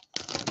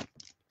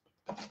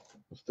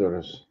 Let's do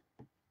this.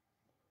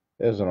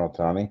 There's an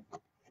Ohtani.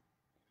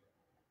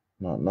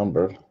 Not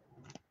numbered.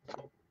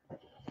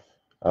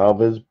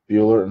 Albies,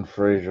 Bueller, and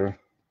Frazier.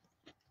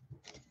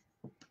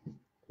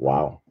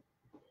 Wow.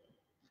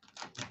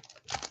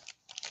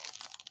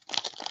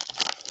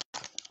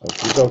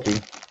 Okie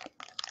dokie.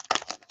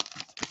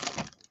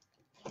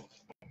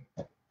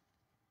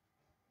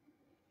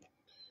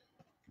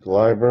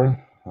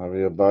 Gliber,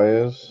 Javier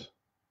Baez,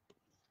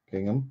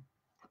 Kingham.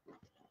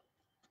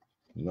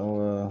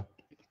 No,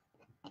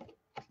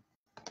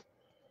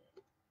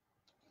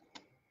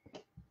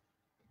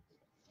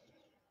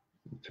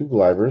 two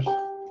Glibers.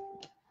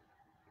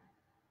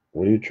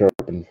 What are you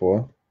chirping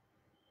for?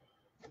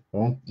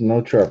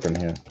 No chirping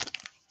here.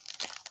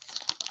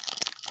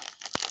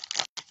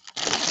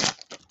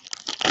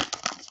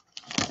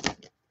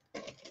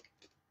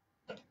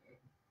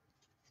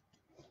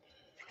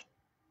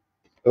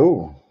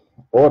 Oh,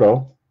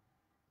 auto.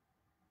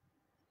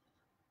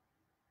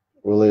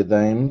 Willy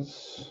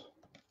Dames.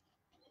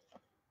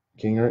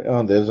 Kingery.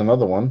 Oh, there's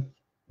another one.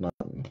 Not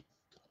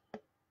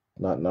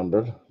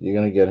numbered. You're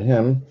going to get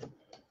him.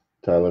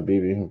 Tyler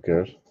Beebe. Who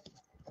cares?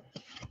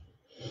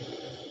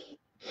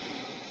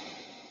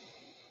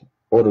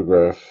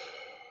 Autograph.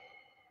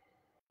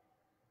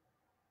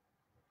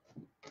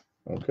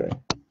 Okay.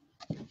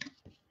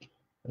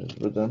 There's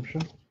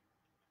redemption.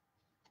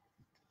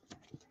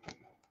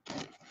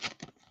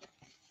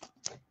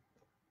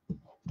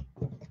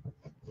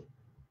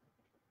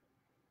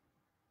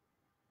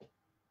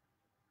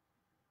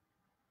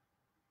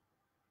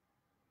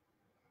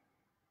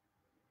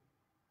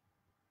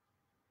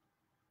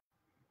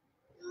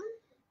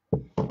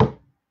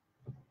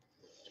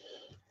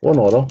 One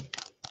auto.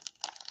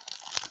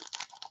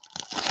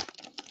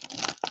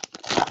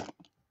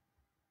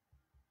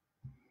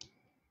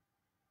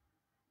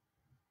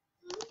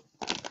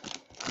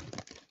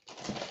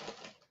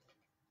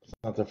 It's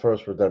not the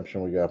first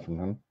redemption we got from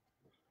him.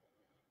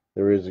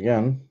 There he is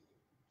again.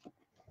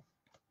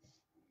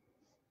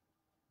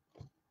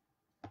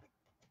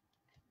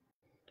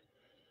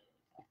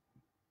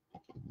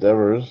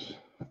 Devers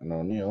and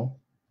O'Neill.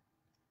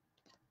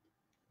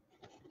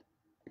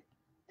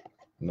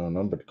 No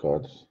numbered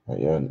cards. Not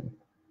yet.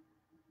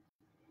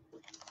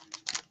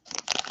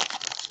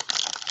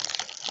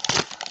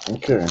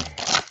 Okay.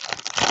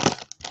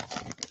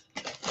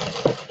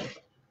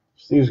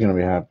 Steve's going to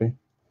be happy.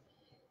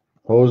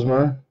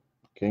 Hosmer,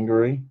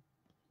 Kingery,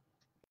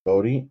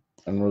 Bodie,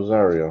 and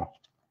Rosario.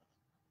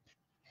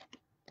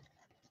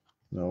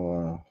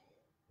 No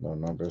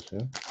numbers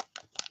here.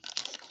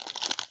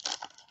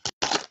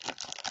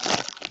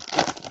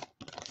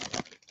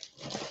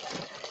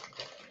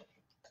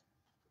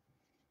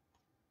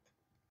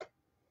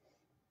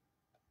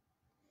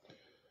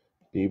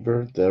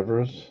 Bieber,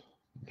 Devers,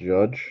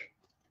 Judge,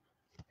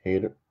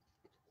 Hader.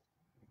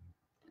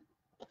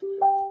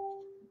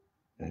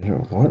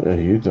 What are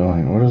you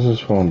doing? What is this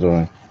phone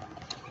doing?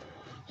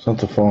 It's not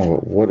the phone,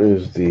 but what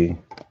is the...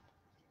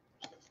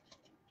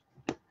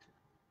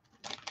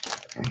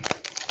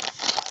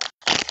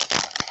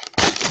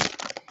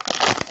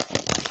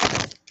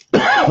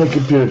 My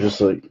computer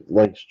just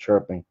likes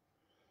chirping.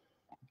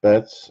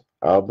 Betts,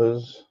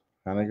 Albies,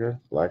 Henniger,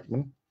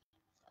 Blackman.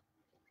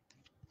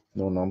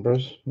 No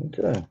numbers.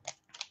 Okay.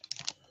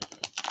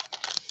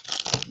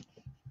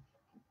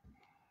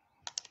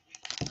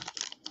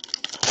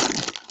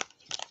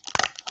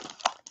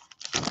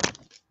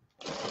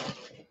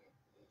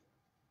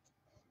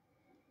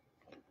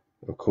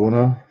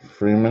 Acuna,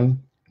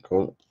 Freeman,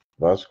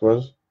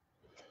 Vasquez.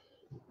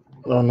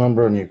 No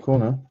number on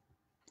Acuna.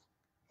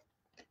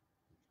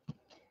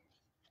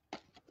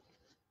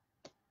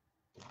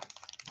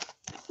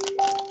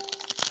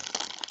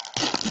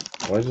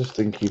 Why does this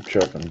thing keep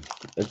chirping?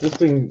 If this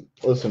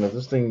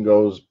thing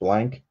goes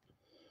blank,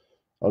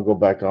 I'll go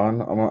back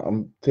on.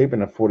 I'm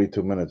taping at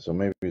 42 minutes, so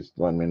maybe it's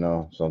letting me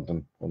know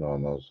something. Who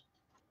knows?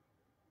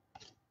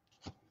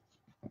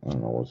 I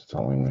don't know what's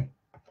telling me.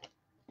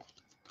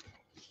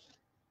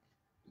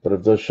 But if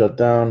it does shut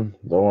down,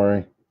 don't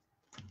worry.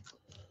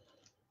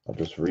 I'll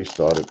just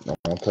restart it. I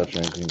won't touch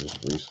anything,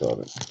 just restart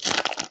it.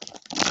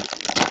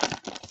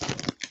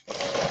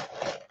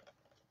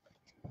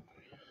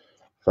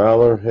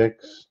 Fowler,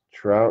 Hicks,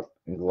 Trout,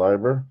 and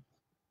Gleiber.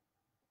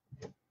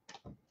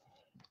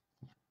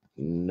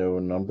 No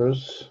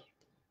numbers.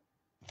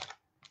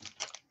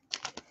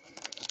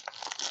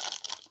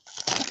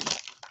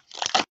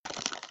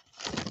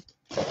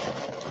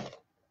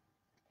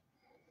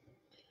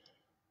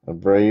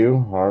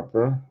 Abreu,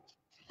 Harper,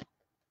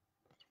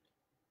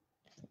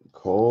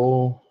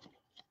 Cole.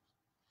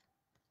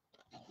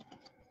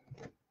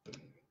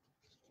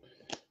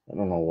 I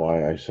don't know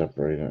why I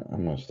separate it.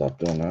 I'm going to stop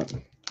doing that.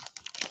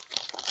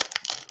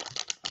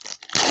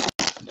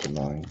 It's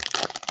annoying.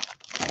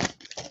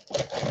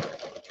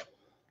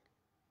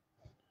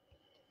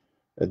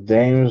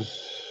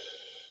 Dames,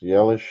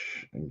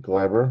 Yelich, and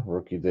Gleiber,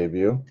 rookie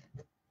debut.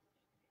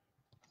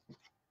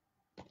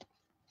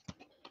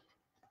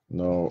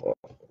 No,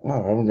 I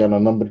haven't got a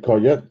numbered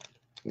card yet.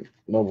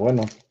 No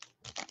bueno.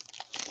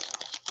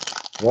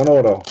 One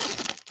auto.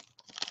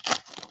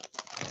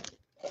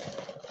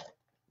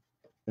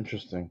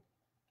 Interesting.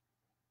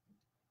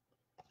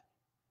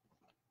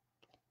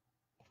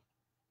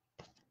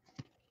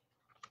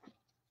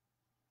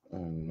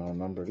 And no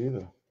numbered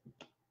either.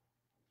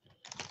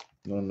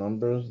 No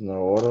numbers,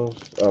 no autos.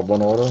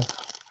 One auto.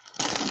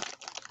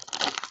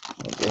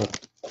 What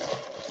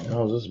the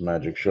hell is this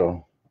magic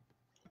show?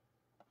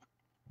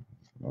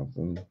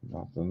 Nothing,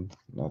 nothing,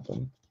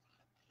 nothing.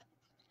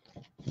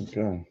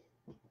 Okay.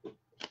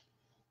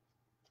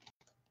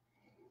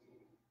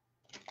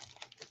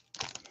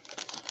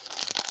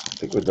 I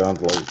think we're down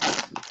to like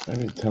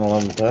maybe 10,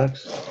 11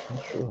 packs.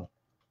 Not sure.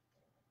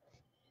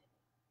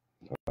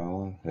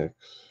 Allen,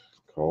 Hicks,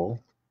 Cole,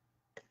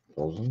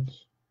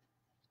 Cousins.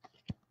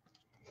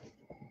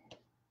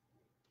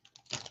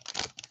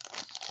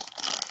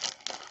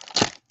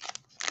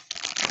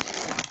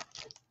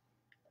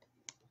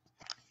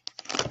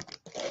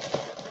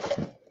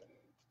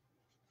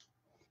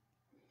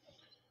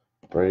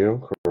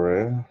 Abreu,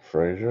 Correa,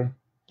 Frazier,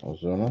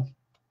 Ozuna.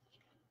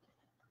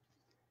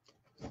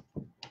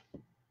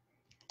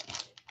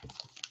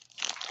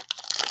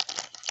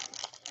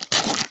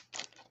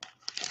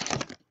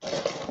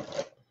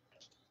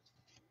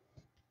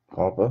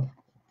 Harper,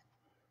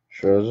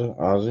 Scherzer,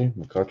 Ozzie,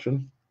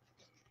 McCutcheon.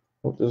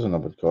 Oh, there's a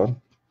numbered card.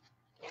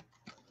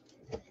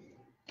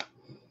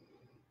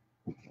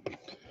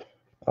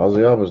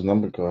 Ozzie Albies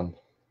numbered card.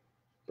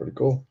 Pretty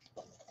cool.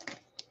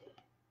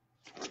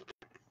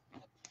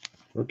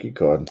 Rookie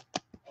card.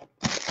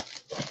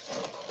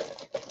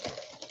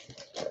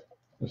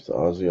 Mr.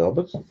 Ozzie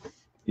Albies.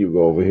 You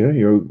go over here.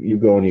 You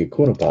go in your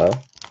corner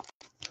pile.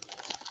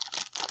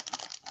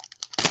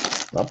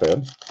 Not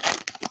bad.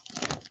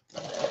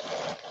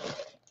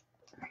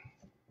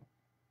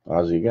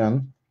 Ozzie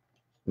again.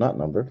 Not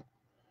numbered.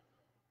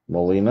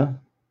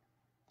 Molina.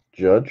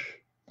 Judge.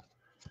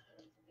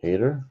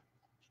 Hater.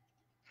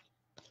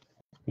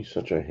 He's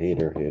such a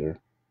hater.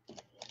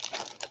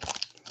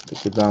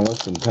 Let's get down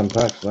less than 10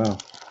 packs now.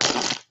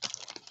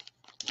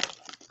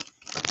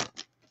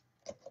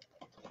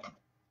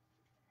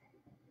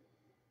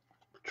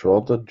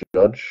 Peralta,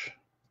 Judge,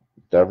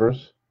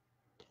 Devers,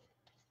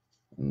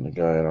 and the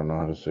guy, I don't know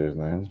how to say his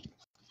name.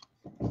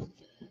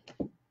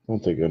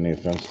 Don't take any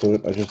offense to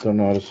it. I just don't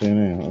know how to say his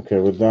name. Okay,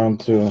 we're down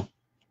to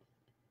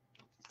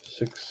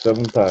 6,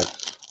 7 packs.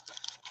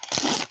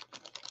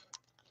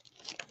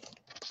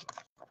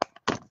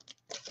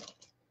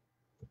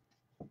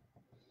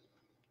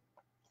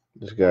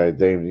 This guy,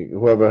 Dave,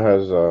 whoever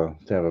has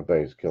Tampa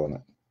Bay is killing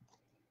it.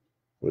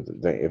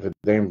 If a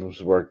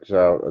Dames works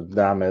out, a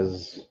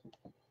Dames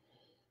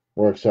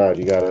works out,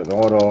 you got an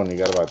auto and you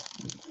got about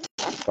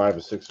 5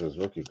 or 6 of his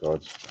rookie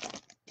cards.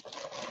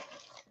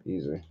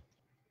 Easy.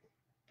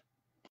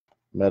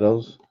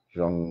 Meadows,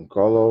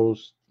 Giancarlo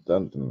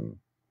Stanton.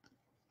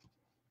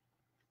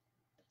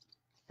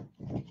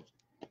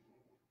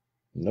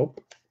 Nope.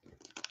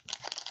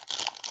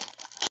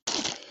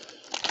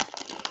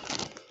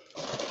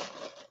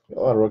 Got a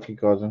lot of rookie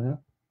cards in here.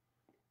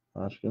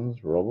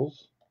 Hoskins,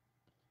 Robles,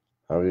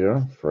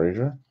 Javier,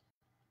 Frazier,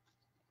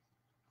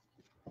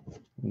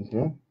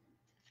 Okay.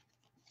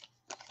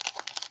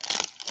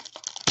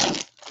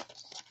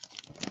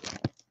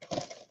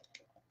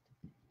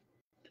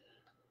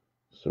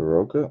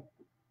 Soroka.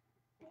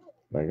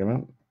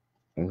 Megan.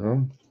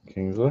 Okay.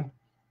 Kingsley.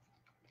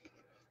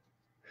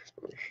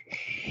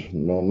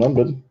 No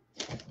numbered.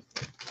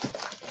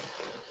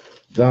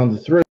 Down to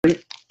 3.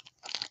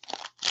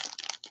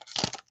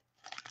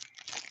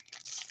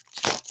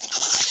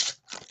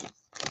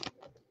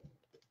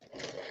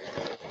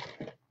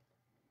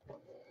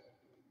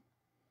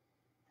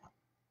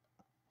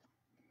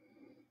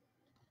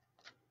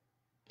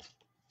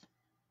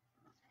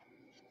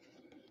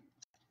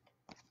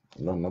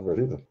 No numbered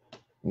either.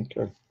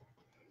 Okay.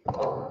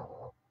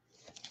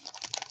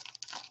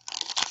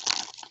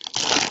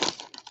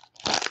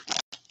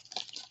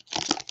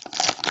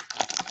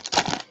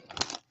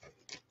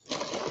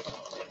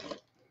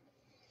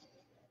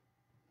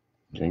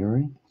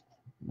 Kingery.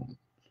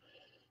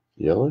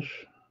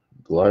 Yellish.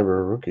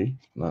 Gleiber rookie,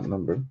 not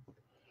numbered.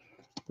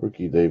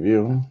 Rookie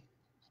debut.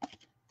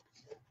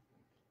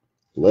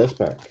 Last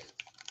pack.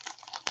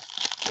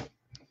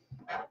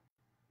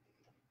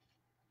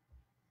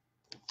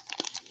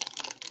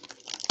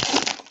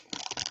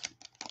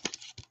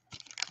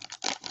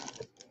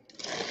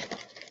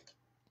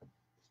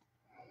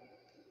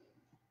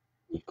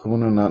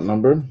 Acuna, not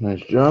numbered.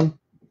 Nice job.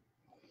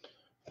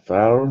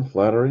 Fowler,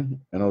 Flattery,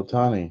 and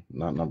Otani,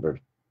 not numbered.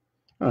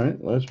 All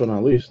right, last but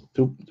not least,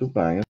 two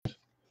bangers.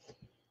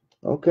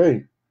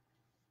 Okay.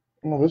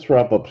 Well, this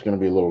wrap-up's going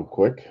to be a little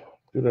quick.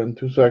 Do that in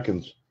 2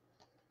 seconds.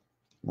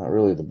 Not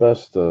really the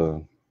best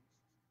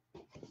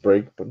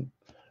break, but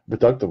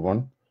productive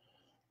one.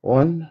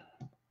 1,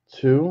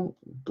 2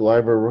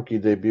 Gleiber rookie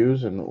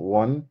debuts, and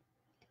 1,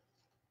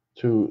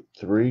 2,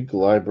 3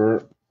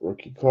 Gleiber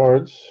rookie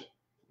cards.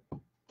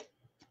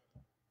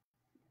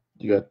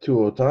 You got 2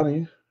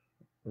 Otani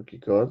rookie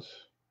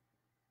cards,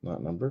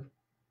 not numbered.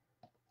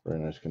 Very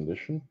nice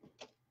condition.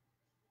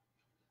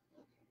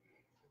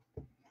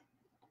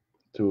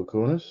 2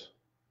 Acunas.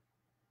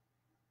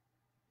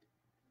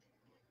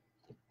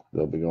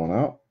 They'll be going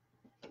out.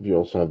 You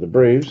also have the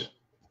Braves.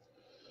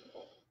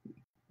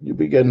 You'll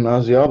be getting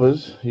Ozzie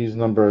Albies. He's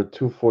number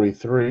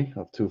 243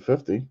 of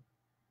 250.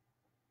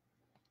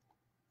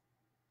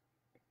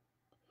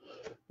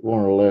 One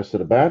of the last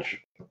of the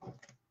batch.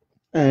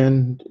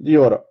 And the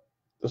auto,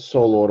 the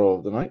sole auto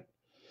of the night.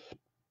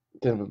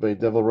 Tampa Bay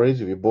Devil Rays.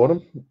 If you bought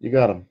him, you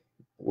got him.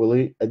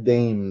 Willy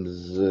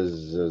Adames.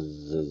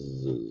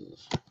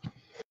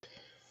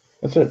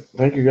 That's it.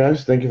 Thank you,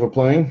 guys. Thank you for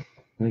playing.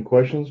 Any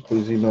questions,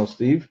 please email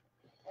Steve.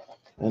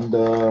 And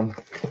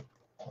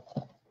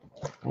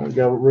we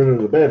got rid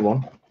of the bad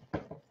one. The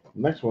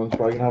next one's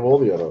probably going to have all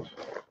the autos.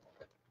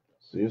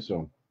 See you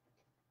soon.